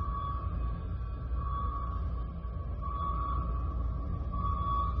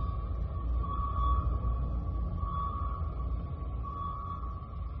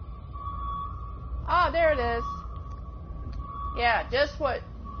 Ah, there it is. Yeah, just what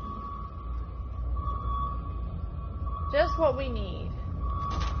we need.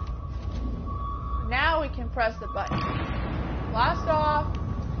 Now we can press the button. Blast off.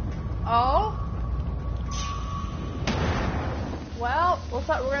 Oh. Well, looks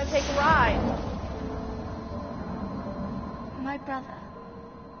like we're going to take a ride. My brother.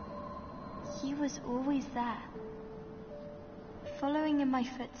 He was always there. Following in my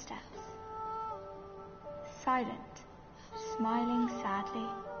footsteps. Silent. Smiling sadly.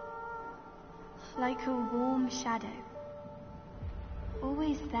 Like a warm shadow.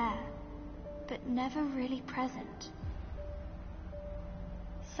 Always there, but never really present.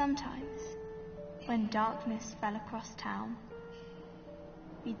 Sometimes, when darkness fell across town,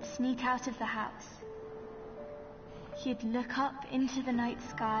 we'd sneak out of the house. He'd look up into the night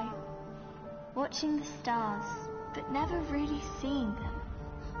sky, watching the stars, but never really seeing them.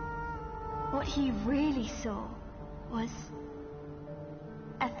 What he really saw was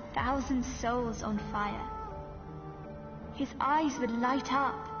 1,000 souls on fire. His eyes would light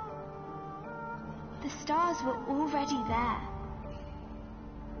up. The stars were already there.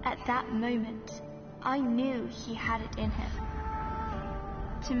 At that moment, I knew he had it in him.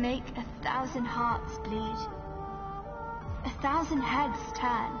 To make 1,000 hearts bleed. 1,000 heads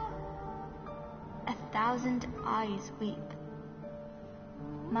turn. 1,000 eyes weep.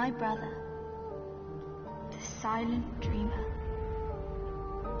 My brother, the silent dreamer.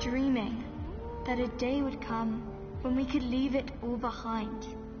 Dreaming that a day would come when we could leave it all behind.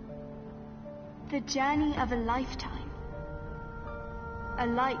 The journey of a lifetime. A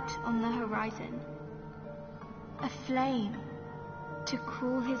light on the horizon. A flame to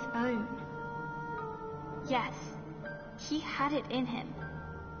call his own. Yes, he had it in him.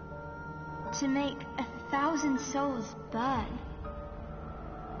 To make 1,000 souls burn.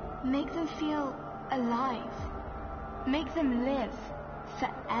 Make them feel alive. Make them live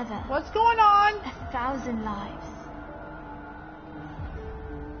forever. What's going on? 1,000 lives.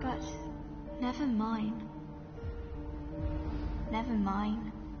 But never mine. Never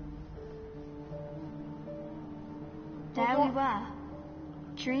mine. There we were,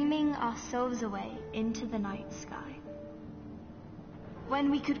 dreaming our souls away into the night sky.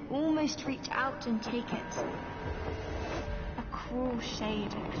 When we could almost reach out and take it, a cruel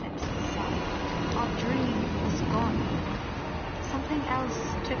shade eclipsed the sun. Our dream was gone. Something else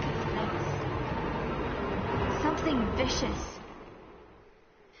took its place. Something vicious.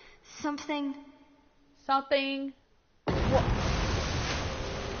 Something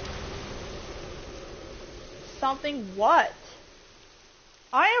what?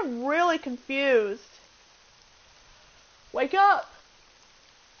 I am really confused. Wake up!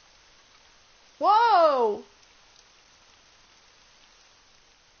 Whoa!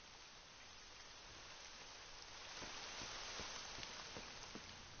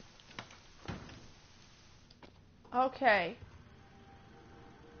 Okay.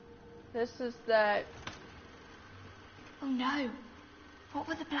 This is that. Oh no! What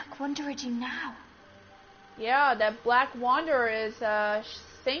will the Black Wanderer do now? Yeah, that Black Wanderer is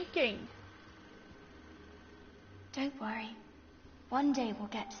sinking. Don't worry. One day we'll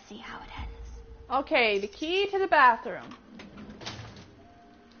get to see how it ends. Okay, the key to the bathroom.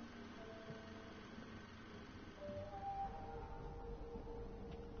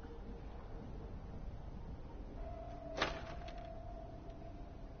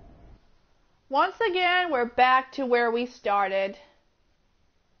 Once again, we're back to where we started.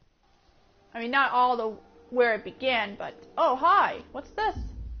 I mean, not all the where it began, but oh, hi. What's this?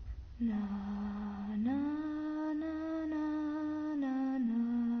 Na na na na na na.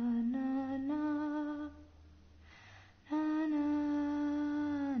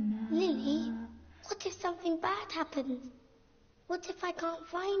 that happens? What if I can't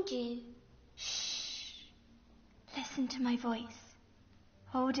find you? Shh. Listen to my voice.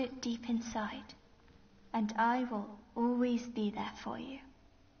 Hold it deep inside. And I will always be there for you.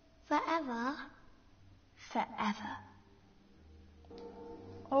 Forever? Forever.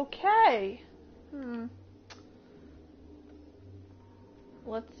 Okay.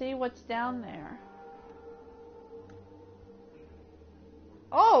 Let's see what's down there.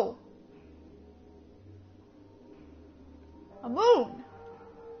 Oh! A moon!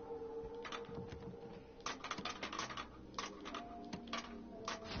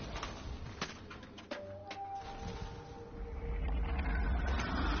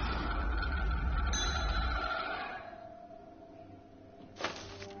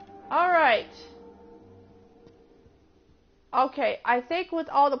 Alright. Okay, I think with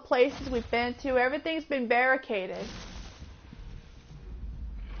all the places we've been to, everything's been barricaded.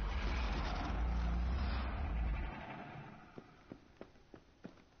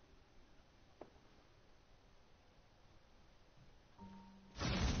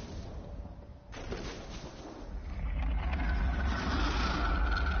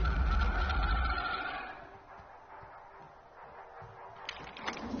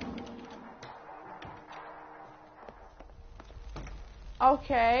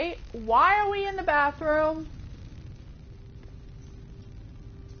 Okay, why are we in the bathroom?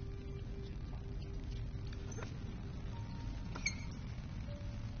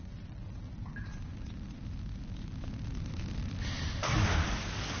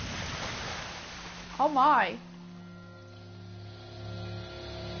 Oh my.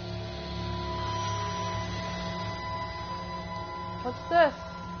 What's this?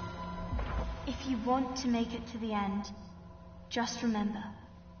 If you want to make it to the end, just remember,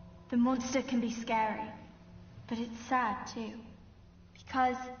 the monster can be scary, but it's sad too.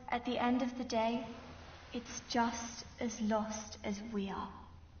 Because at the end of the day, it's just as lost as we are.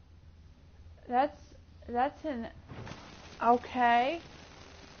 That's an... Okay.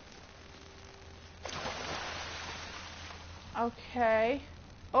 Okay.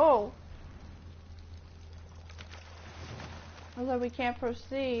 Oh. Looks like we can't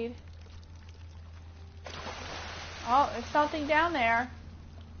proceed. Oh, there's something down there.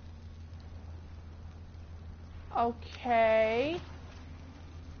 Okay.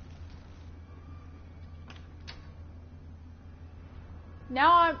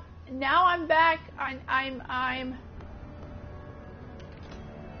 Now I'm back. I'm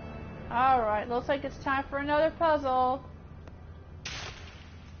All right, looks like it's time for another puzzle.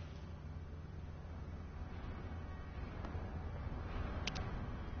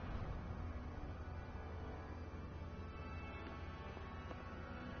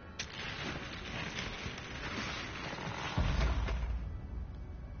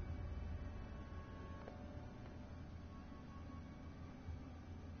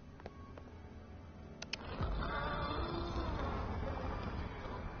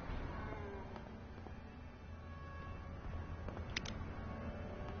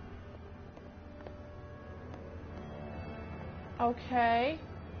 Okay.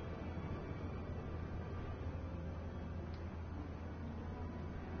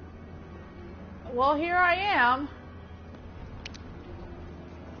 Well, here I am.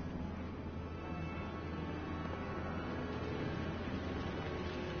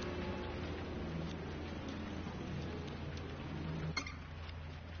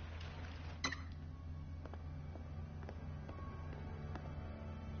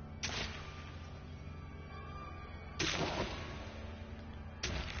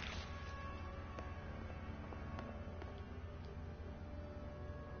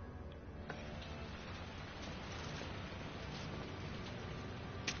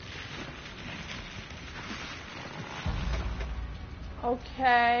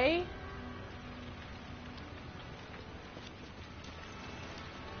 Okay.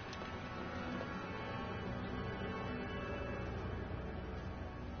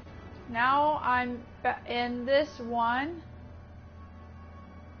 Now I'm in this one.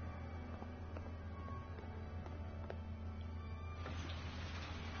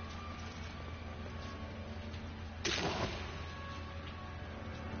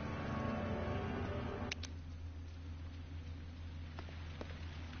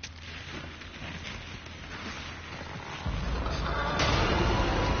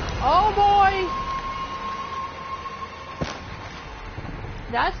 Oh boy!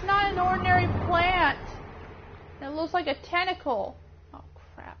 That's not an ordinary plant. It looks like a tentacle. Oh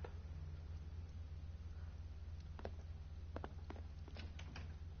crap.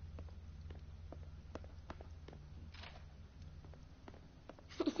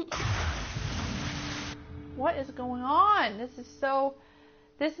 What is going on? This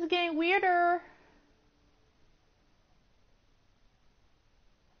is getting weirder.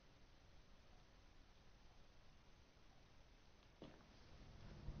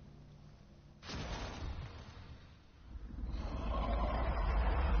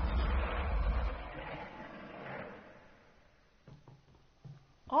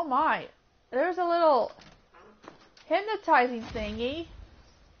 Oh my, there's a little hypnotizing thingy.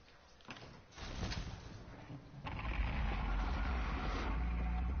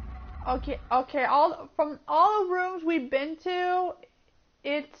 Okay, from all the rooms we've been to,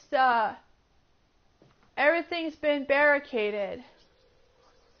 it's, everything's been barricaded.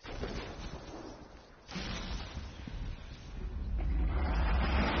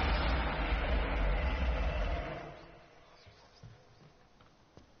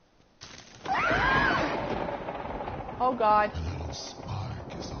 Oh God. A little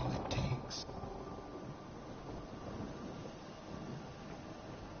spark is all it takes.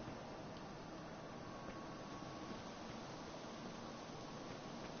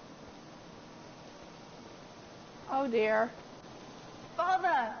 Oh dear.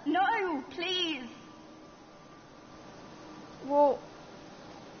 Father, no, please. Well,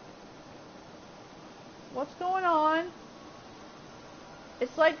 what's going on?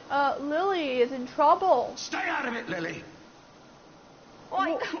 It's like Lily is in trouble. Stay out of it, Lily.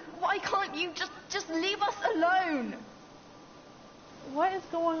 Why can't you just leave us alone? What is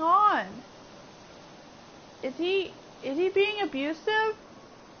going on? Is he being abusive?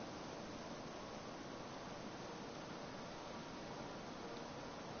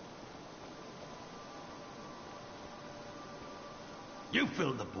 You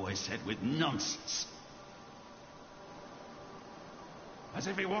filled the boy's head with nonsense. As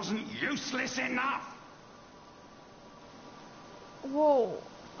if he wasn't useless enough. Whoa.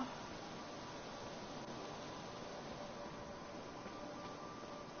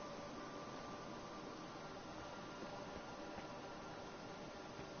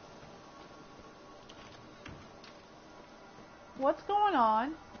 What's going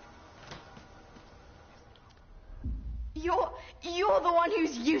on? You're the one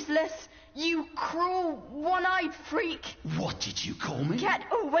who's useless. You cruel, one-eyed freak. What did you call me? Get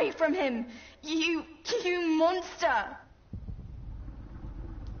away from him. You monster.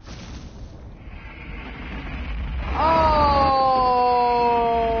 Oh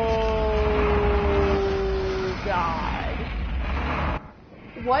God.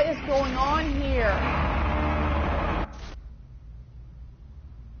 What is going on here?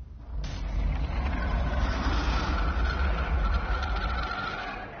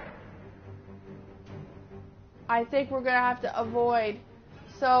 I think we're going to have to avoid.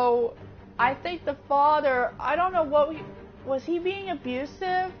 So, I think the father, I don't know was he being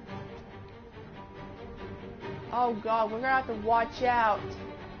abusive? Oh God, we're going to have to watch out.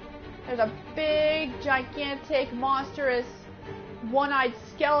 There's a big, gigantic, monstrous, one-eyed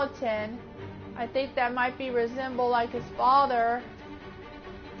skeleton. I think that might be resemble like his father.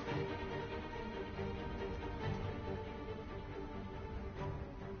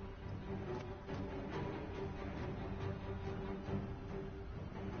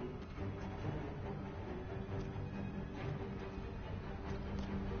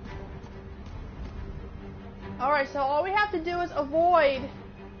 Alright, so all we have to do is avoid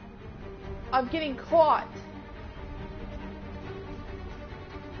of getting caught.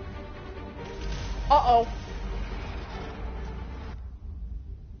 Uh-oh.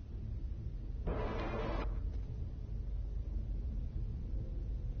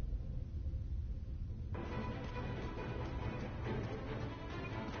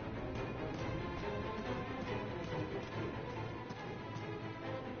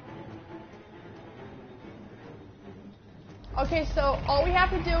 Okay, so all we have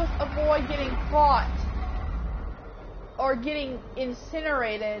to do is avoid getting caught or getting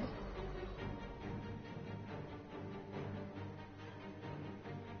incinerated.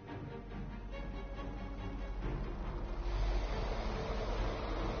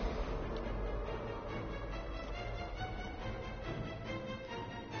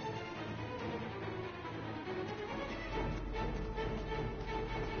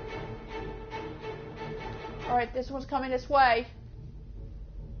 Alright, this one's coming this way.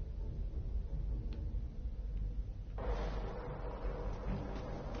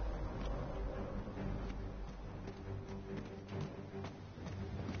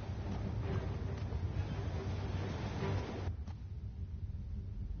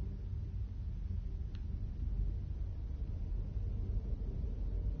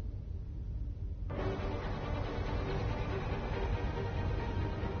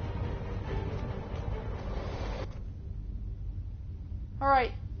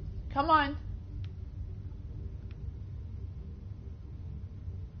 Alright. Come on.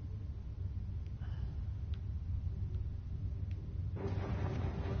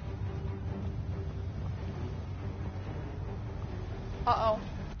 Uh-oh.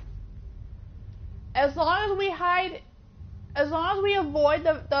 As long as we hide, as long as we avoid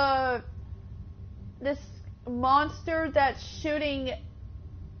this monster that's shooting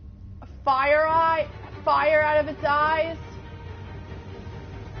fire out of its eyes,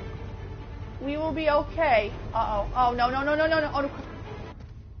 we will be okay. Uh-oh. Oh, no. Oh, no.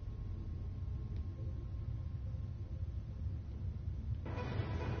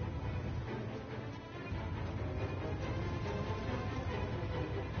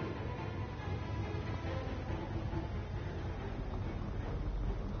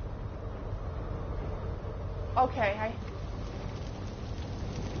 Okay,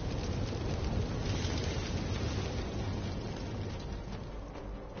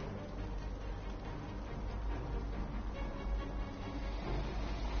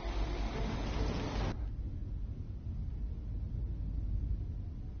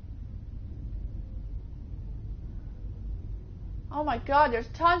 oh my god, there's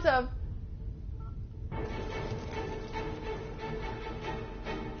tons of...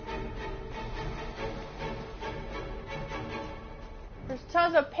 There's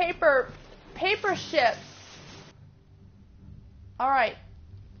tons of paper ships. Alright.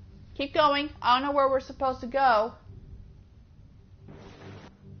 Keep going. I don't know where we're supposed to go.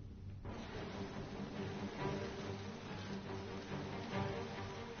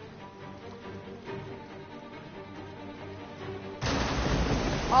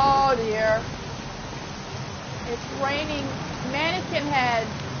 Oh dear. It's raining mannequin heads.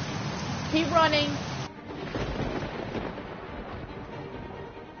 Keep running.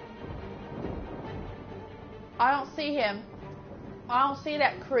 I don't see him. I don't see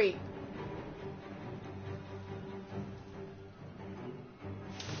that creep.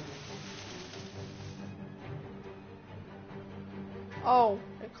 Oh,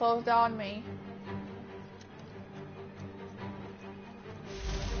 it closed on me.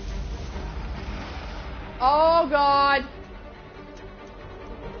 Oh God.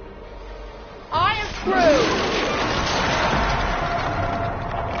 I am screwed.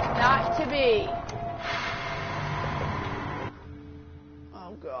 Not to be.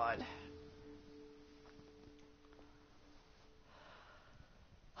 Oh God.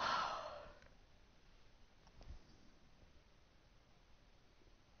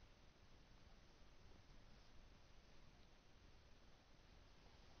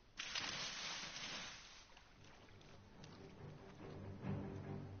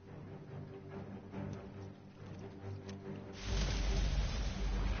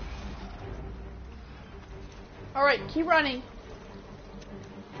 Alright, keep running.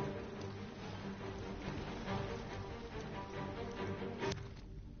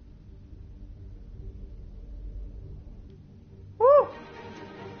 Woo!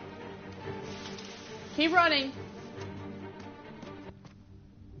 Keep running.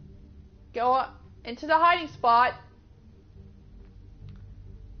 Go up into the hiding spot.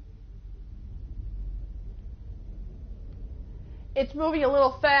 It's moving a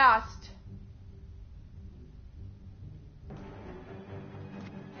little fast.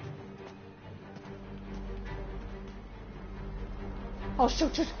 Oh,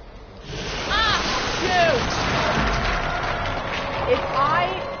 shoot. Ah, shoot.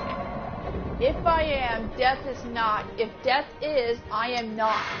 If I am, death is not. If death is, I am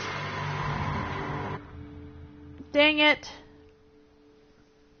not. Dang it.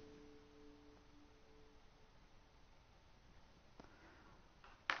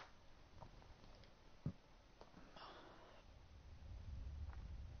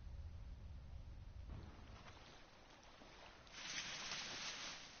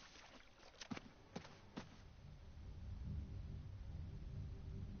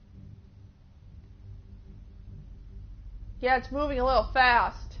 Yeah, it's moving a little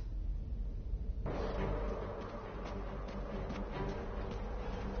fast.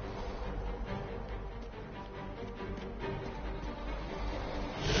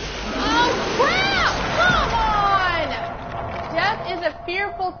 Oh, crap! Come on! Death is a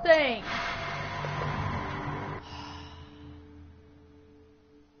fearful thing.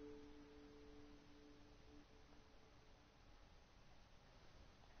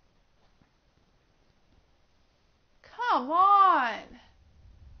 Come on!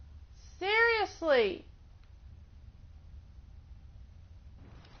 Seriously!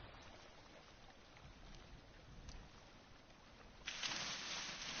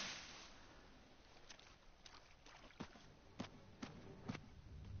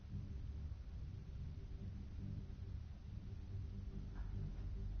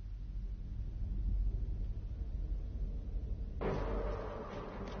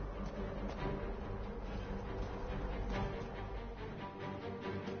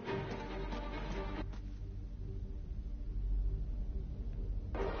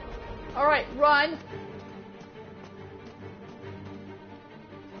 Alright, run.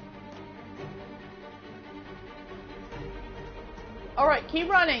 Alright, keep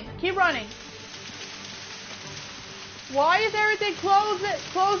running. Keep running. Why is everything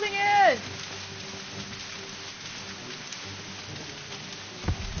closing in?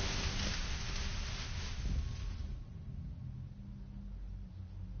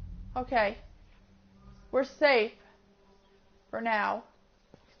 Okay. We're safe. For now.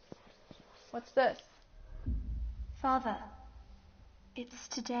 What's this? Father, it's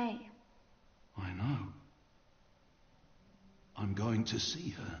today. I know. I'm going to see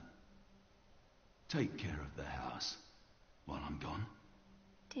her. Take care of the house while I'm gone.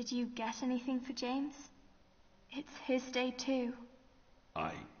 Did you get anything for James? It's his day too.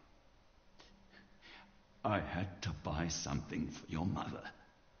 I had to buy something for your mother.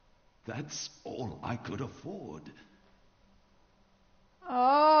 That's all I could afford.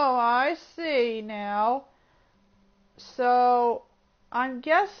 Oh, I see now. So, I'm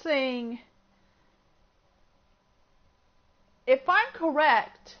guessing, if I'm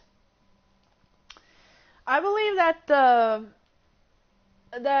correct, I believe that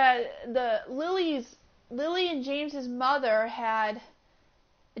Lily and James's mother had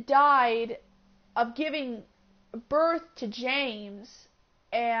died of giving birth to James,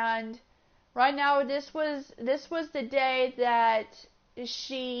 and right now this was the day that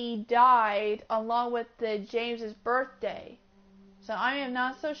she died along with James's birthday. So I am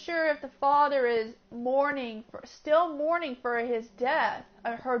not so sure if the father is still mourning for his death,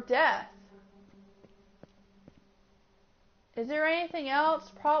 her death. Is there anything else?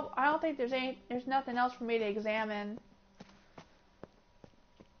 I don't think there's nothing else for me to examine.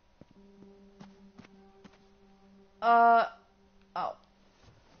 Oh.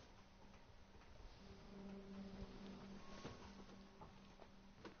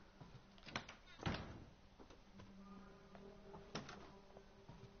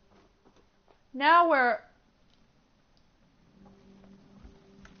 Now where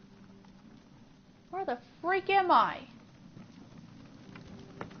the freak am I?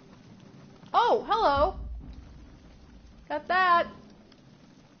 Oh, hello. Got that.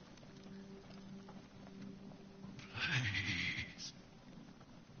 Please.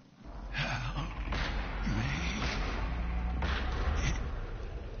 Help me. It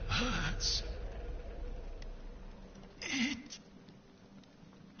hurts. It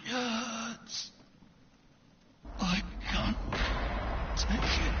hurts. I can't take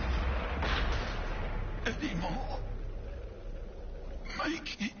it anymore.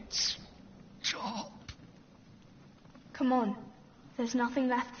 Make it stop. Come on. There's nothing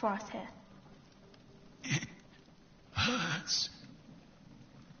left for us here. It hurts.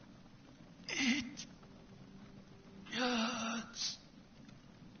 It hurts.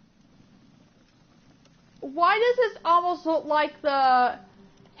 Why does this almost look like the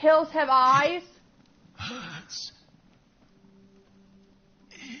Hills Have Eyes? Hurts.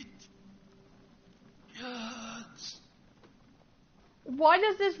 It hurts. Why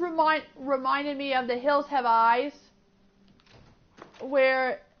does this reminded me of the Hills Have Eyes?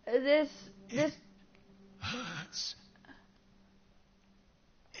 Where this hurts.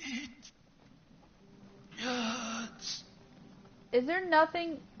 It hurts. Is there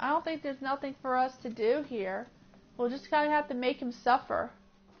nothing? I don't think there's nothing for us to do here. We'll just kind of have to make him suffer.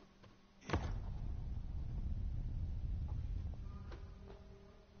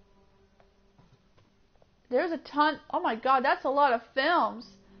 There's a ton. Oh my God, that's a lot of films.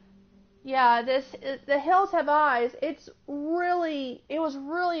 Yeah, The Hills Have Eyes. It was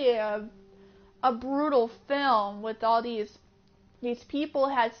really a brutal film with all these people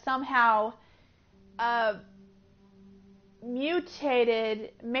had somehow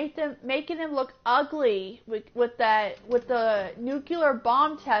mutated, making them look ugly with the nuclear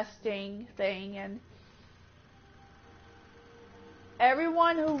bomb testing thing, and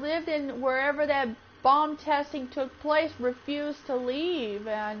everyone who lived in wherever that bomb testing took place refused to leave,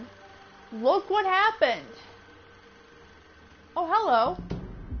 and look what happened. Oh, hello.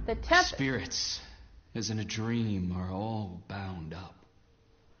 The spirits, as in a dream, are all bound up.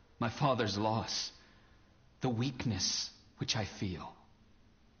 My father's loss, the weakness which I feel.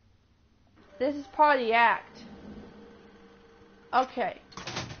 This is part of the act. Okay.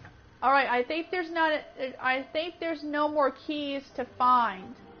 All right. I think there's no more keys to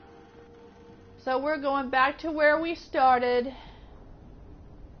find. So we're going back to where we started.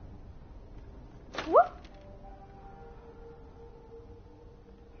 Whoop.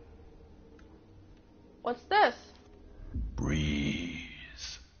 What's this? Breathe.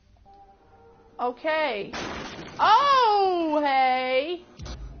 Okay. Oh, hey.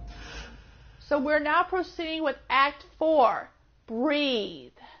 So we're now proceeding with Act 4.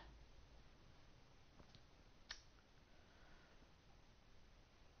 Breathe.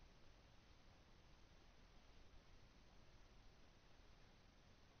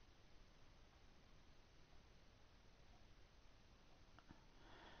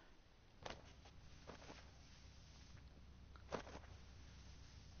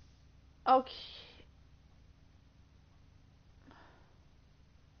 Okay.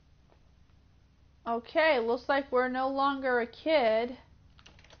 Okay, looks like we're no longer a kid.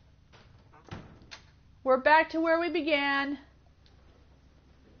 We're back to where we began.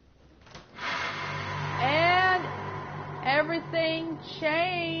 And everything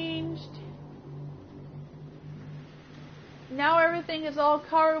changed. Now everything is all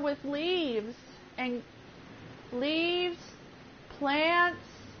covered with leaves. And leaves, plants.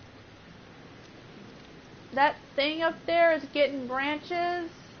 That thing up there is getting branches.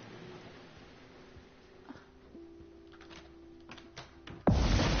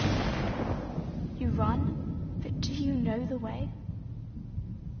 You run, but do you know the way?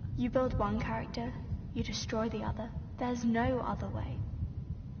 You build one character, you destroy the other. There's no other way.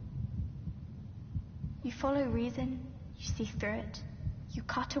 You follow reason, you see through it, you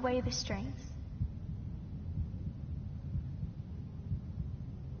cut away the strings.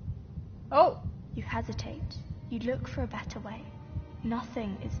 Oh! You hesitate, you look for a better way.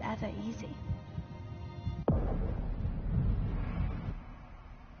 Nothing is ever easy.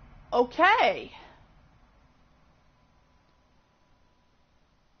 Okay.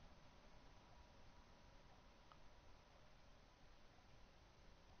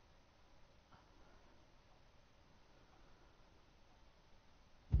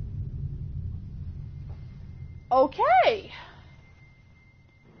 Okay.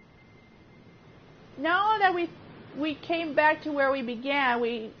 Now that we came back to where we began,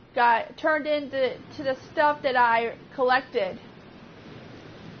 we got turned into the stuff that I collected.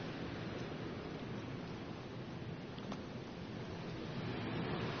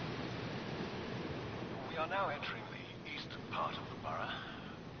 We are now entering the eastern part of the borough.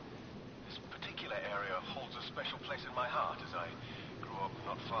 This particular area holds a special place in my heart as I grew up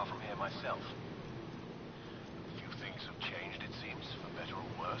not far from here myself. A few things have changed, it seems, for better or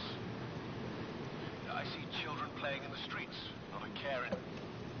worse. I see children playing in the streets, not a care in...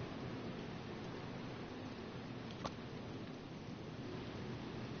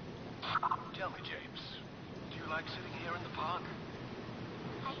 Tell me, James, do you like sitting here in the park?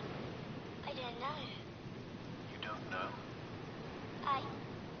 I don't know. You don't know? I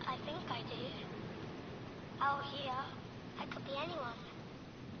think I do. Out here, I could be anyone.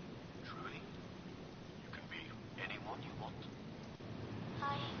 Truly? You can be anyone you want?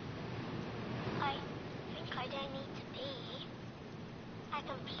 I think I don't need to be. I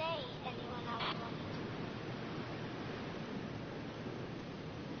can play anyone I want.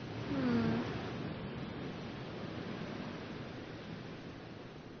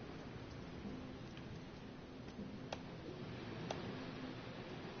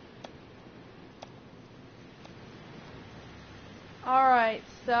 Alright,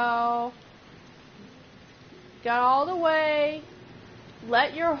 so got all the way.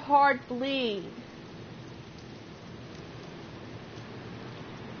 Let your heart bleed.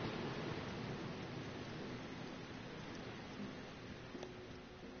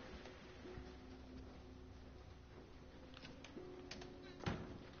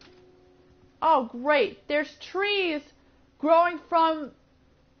 Oh, great. There's trees growing from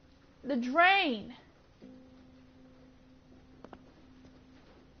the drain.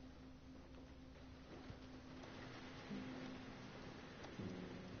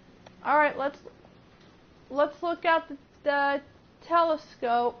 All right, let's look out the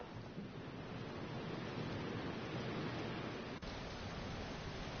telescope.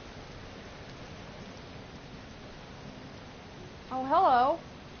 Oh, hello.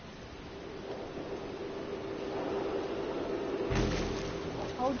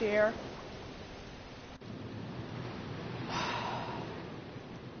 Oh dear.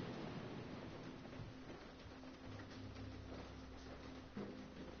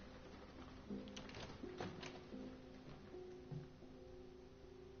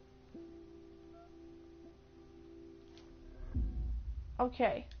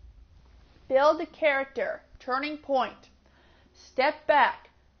 Okay. Build a character. Turning point. Step back.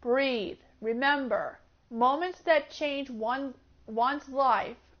 Breathe. Remember. Moments that change one's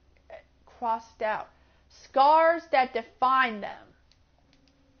life. Crossed out. Scars that define them.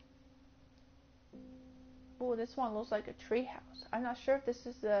 Oh, this one looks like a treehouse. I'm not sure if this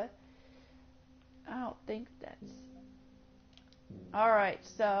is I don't think that's... Alright,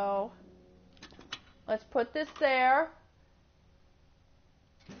 so... Let's put this there.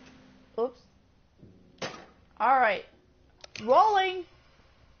 Oops. Alright. Rolling.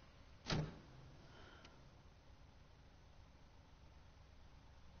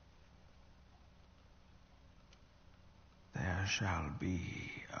 There shall be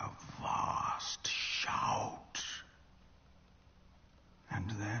a vast shout, and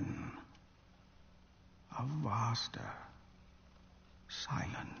then a vaster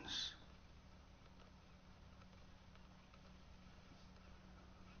silence.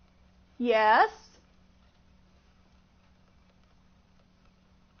 Yes.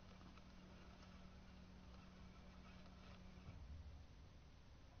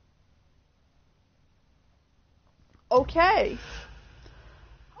 Okay.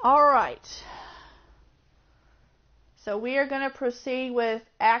 All right. So we are going to proceed with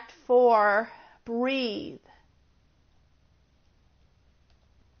Act 4, Breathe.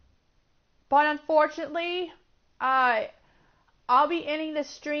 But unfortunately, I'll be ending the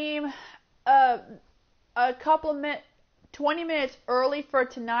stream a couple of 20 minutes early for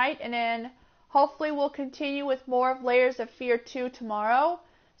tonight, and then hopefully we'll continue with more of Layers of Fear 2 tomorrow.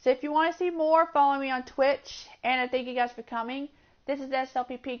 So if you want to see more, follow me on Twitch, and I thank you guys for coming. This is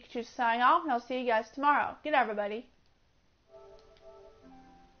SLP Pikachu signing off, and I'll see you guys tomorrow. Good night, everybody.